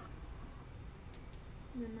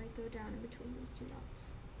 And then like go down in between these two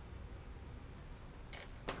knots.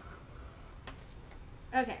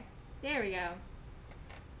 Okay, there we go.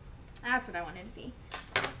 That's what I wanted to see.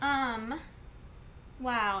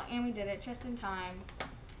 Wow, and we did it just in time.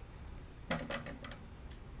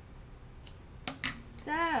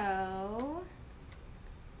 So,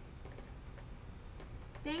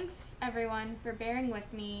 thanks everyone for bearing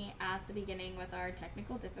with me at the beginning with our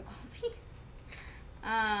technical difficulties.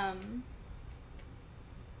 I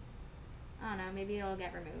don't know, maybe it'll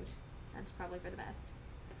get removed. That's probably for the best.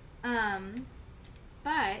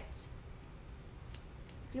 But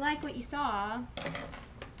if you like what you saw,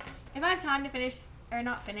 if I have time to finish, or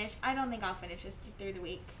not finish, I don't think I'll finish this through the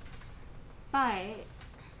week. But,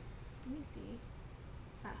 let me see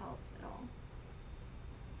if that helps at all.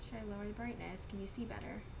 Should I lower the brightness? Can you see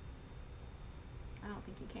better? I don't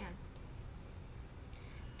think you can.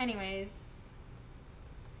 Anyways.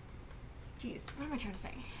 Jeez, what am I trying to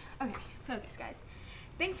say? Okay, focus, guys.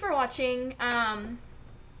 Thanks for watching.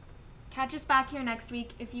 Catch us back here next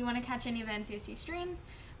week. If you want to catch any of the NCSC streams,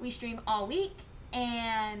 we stream all week,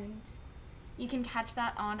 and you can catch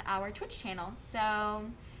that on our Twitch channel.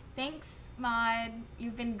 So, thanks, Mod.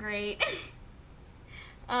 You've been great.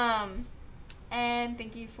 And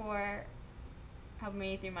thank you for helping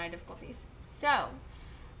me through my difficulties. So,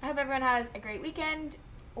 I hope everyone has a great weekend,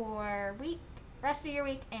 or week, rest of your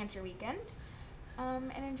week and your weekend.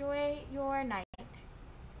 And enjoy your night.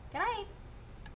 Good night.